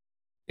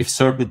 If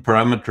certain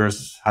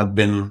parameters had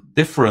been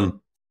different,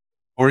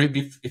 or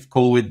if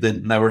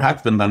COVID never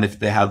happened, and if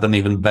they had an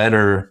even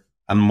better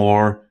and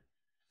more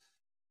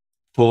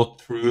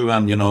thought through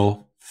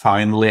and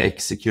finally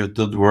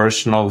executed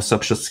version of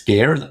such a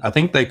scare, I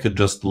think they could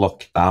just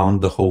lock down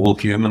the whole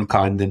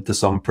humankind into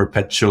some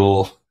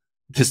perpetual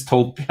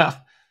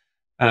dystopia.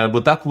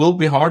 But that will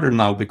be harder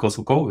now because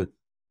of COVID.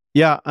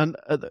 Yeah, and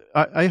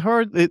I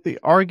heard the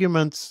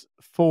arguments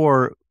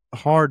for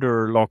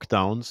harder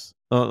lockdowns.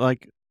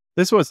 Like,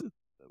 this was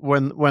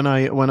when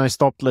I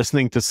stopped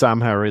listening to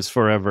Sam Harris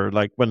forever.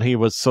 Like, when he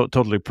was so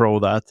totally pro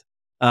that.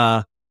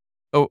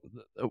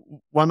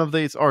 One of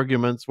these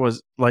arguments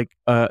was like,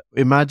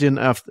 imagine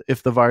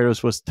if the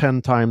virus was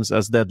 10 times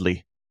as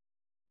deadly,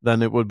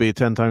 then it would be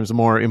 10 times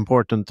more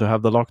important to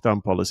have the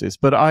lockdown policies.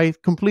 But I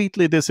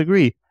completely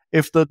disagree.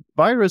 If the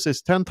virus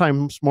is 10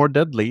 times more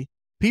deadly,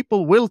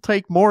 people will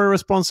take more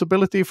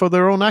responsibility for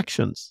their own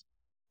actions.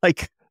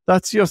 Like,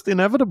 that's just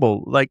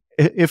inevitable. Like,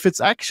 if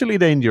it's actually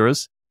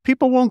dangerous,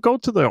 people won't go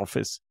to the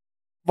office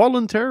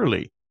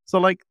voluntarily. So,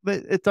 like,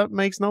 that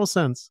makes no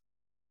sense.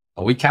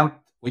 We can't.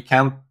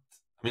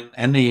 I mean,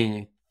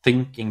 any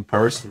thinking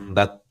person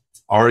that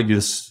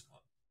argues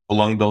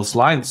along those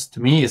lines,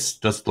 to me, is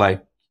just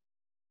like,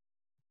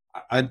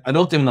 I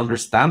don't even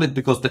understand it,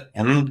 because the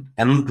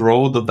end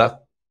road of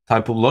that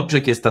type of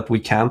logic is that we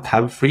can't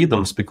have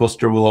freedoms, because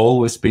there will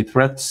always be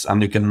threats,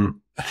 and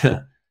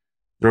there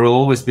will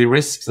always be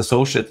risks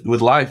associated with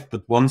life.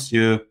 But once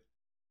you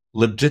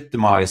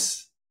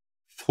legitimize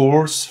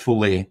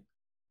forcefully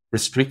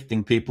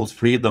restricting people's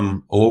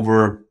freedom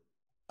over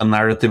a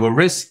narrative of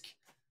risk,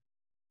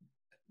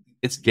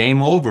 it's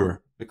game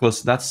over,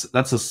 because that's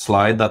a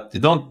slide that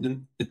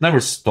it never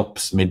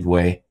stops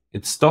midway.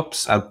 It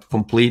stops at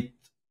complete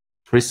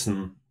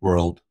prison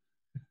world.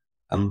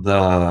 And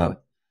I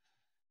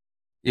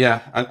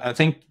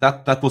think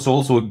that was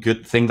also a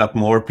good thing, that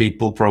more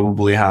people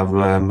probably have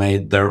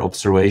made their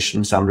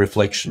observations and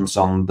reflections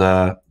on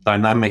the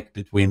dynamic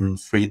between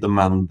freedom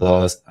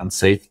and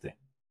safety.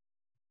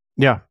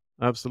 Yeah,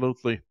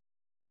 absolutely.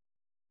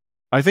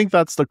 I think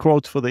that's the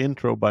quote for the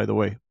intro, by the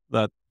way,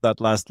 that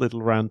last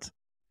little rant.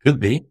 Could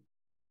be.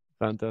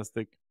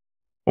 Fantastic.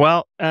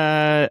 Well,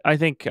 I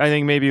think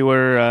maybe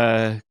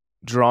we're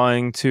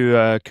drawing to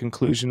a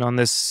conclusion on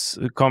this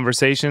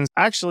conversation.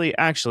 Actually,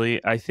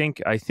 I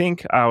think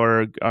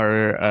our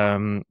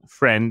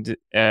friend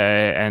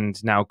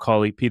and now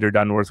colleague Peter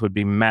Dunworth would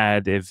be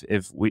mad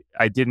if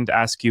I didn't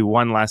ask you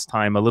one last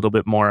time a little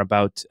bit more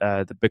about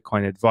the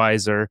Bitcoin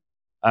Advisor.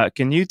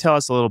 Can you tell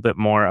us a little bit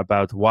more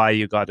about why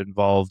you got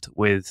involved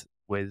with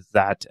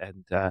that,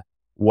 and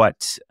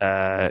what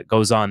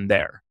goes on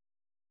there?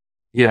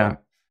 Yeah,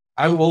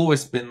 I've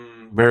always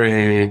been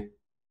very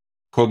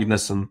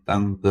cognizant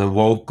and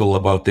vocal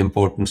about the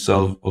importance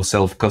of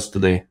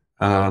self-custody.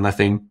 And I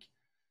think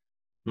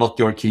not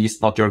your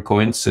keys, not your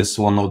coins is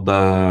one of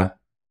the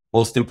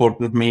most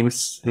important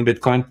memes in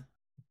Bitcoin.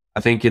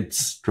 I think it's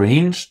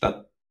strange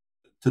that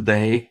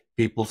today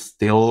people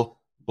still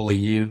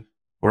believe,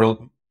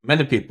 or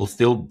many people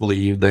still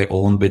believe, they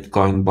own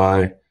Bitcoin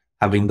by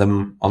having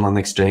them on an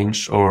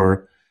exchange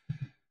or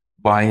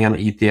buying an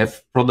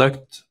ETF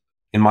product.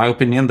 In my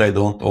opinion, they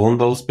don't own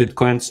those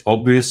Bitcoins,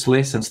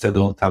 obviously, since they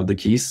don't have the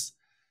keys.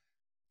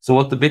 So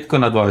what the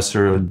Bitcoin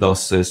Advisor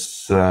does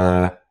is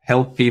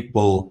help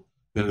people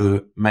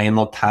who may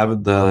not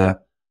have the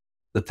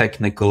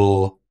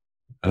technical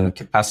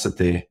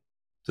capacity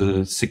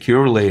to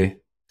securely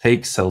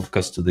take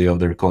self-custody of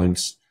their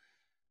coins,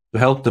 to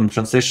help them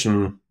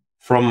transition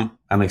from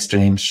an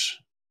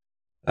exchange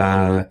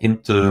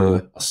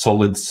into a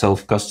solid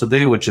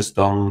self-custody, which is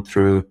done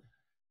through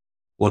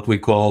what we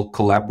call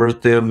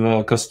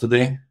collaborative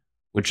custody,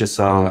 which is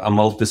a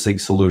multi-sig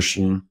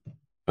solution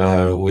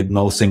with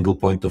no single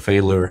point of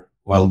failure,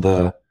 while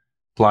the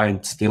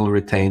client still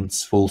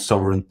retains full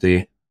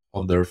sovereignty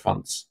of their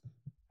funds.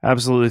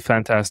 Absolutely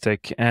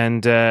fantastic.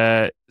 And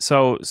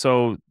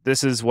so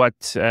this is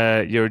what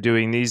you're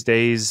doing these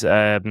days.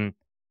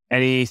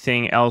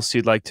 Anything else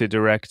you'd like to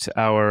direct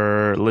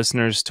our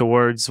listeners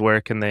towards? Where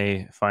can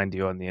they find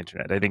you on the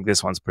internet? I think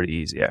this one's pretty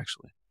easy,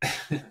 actually.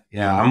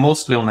 Yeah, I'm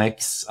mostly on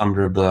X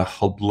under the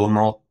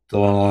Hodlonaut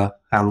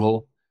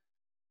handle.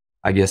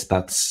 I guess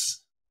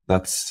that's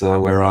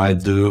where I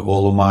do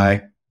all of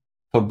my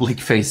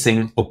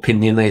public-facing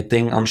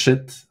opinionating on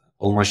shit,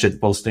 all my shit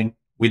posting.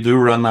 We do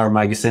run our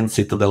magazine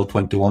Citadel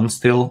 21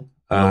 still.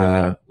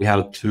 We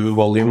have 2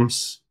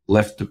 volumes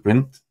left to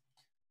print,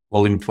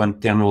 volume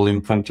 20 and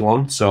volume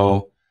 21.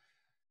 So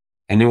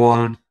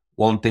anyone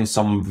wanting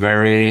some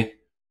very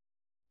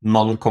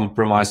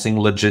non-compromising,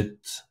 legit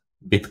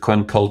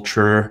Bitcoin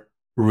culture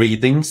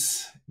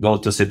readings, go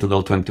to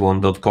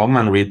citadel21.com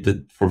and read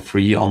it for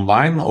free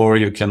online, or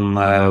you can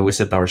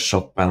visit our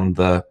shop and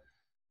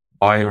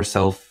buy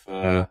yourself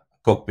a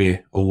copy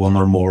of one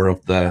or more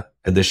of the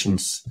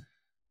editions.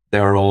 They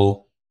are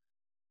all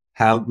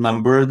hand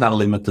numbered and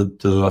limited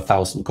to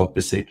 1,000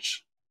 copies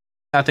each.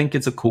 I think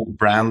it's a cool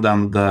brand,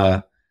 and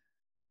there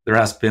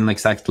has been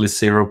exactly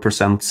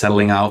 0%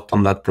 selling out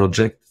on that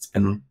project. It's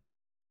been,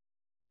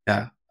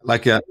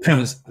 like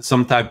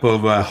some type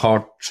of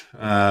heart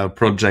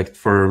project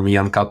for me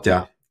and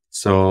Katja.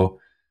 So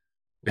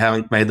we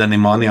haven't made any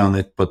money on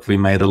it, but we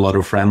made a lot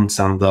of friends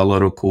and a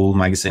lot of cool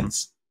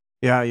magazines.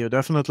 Yeah, you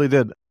definitely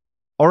did.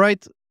 All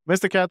right,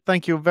 Mr. Cat,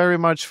 thank you very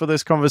much for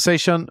this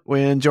conversation.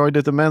 We enjoyed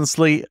it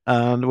immensely,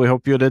 and we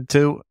hope you did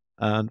too.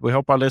 And we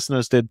hope our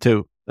listeners did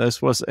too.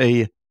 This was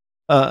a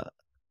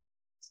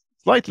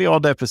slightly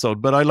odd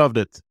episode, but I loved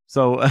it.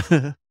 So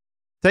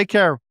take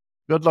care.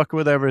 Good luck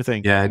with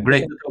everything. Yeah,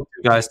 great to talk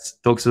to you guys.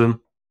 Talk soon.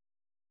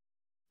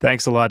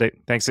 Thanks a lot.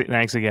 Thanks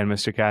again,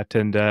 Mr. Cat.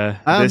 And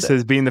this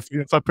has been the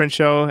Freedom Footprint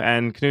Show,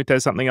 and Knut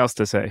has something else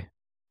to say.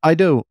 I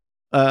do.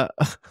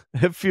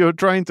 If you're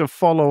trying to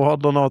follow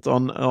Hodlonaut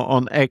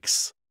on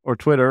X or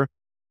Twitter,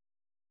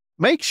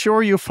 make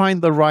sure you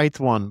find the right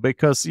one,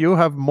 because you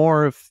have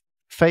more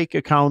fake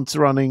accounts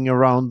running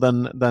around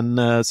than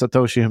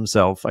Satoshi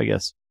himself, I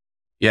guess.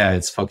 Yeah,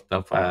 it's fucked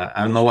up. I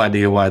have no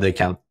idea why they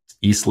can't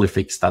easily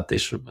fix that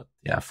issue, but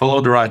yeah,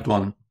 follow the right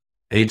one.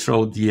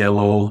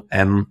 Hodlonaut.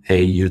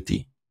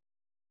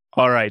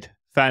 All right.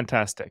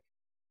 Fantastic.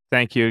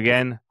 Thank you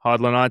again,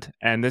 Hodlonaut.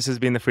 And this has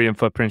been the Freedom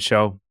Footprint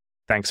Show.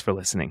 Thanks for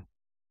listening.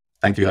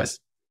 Thank you, guys.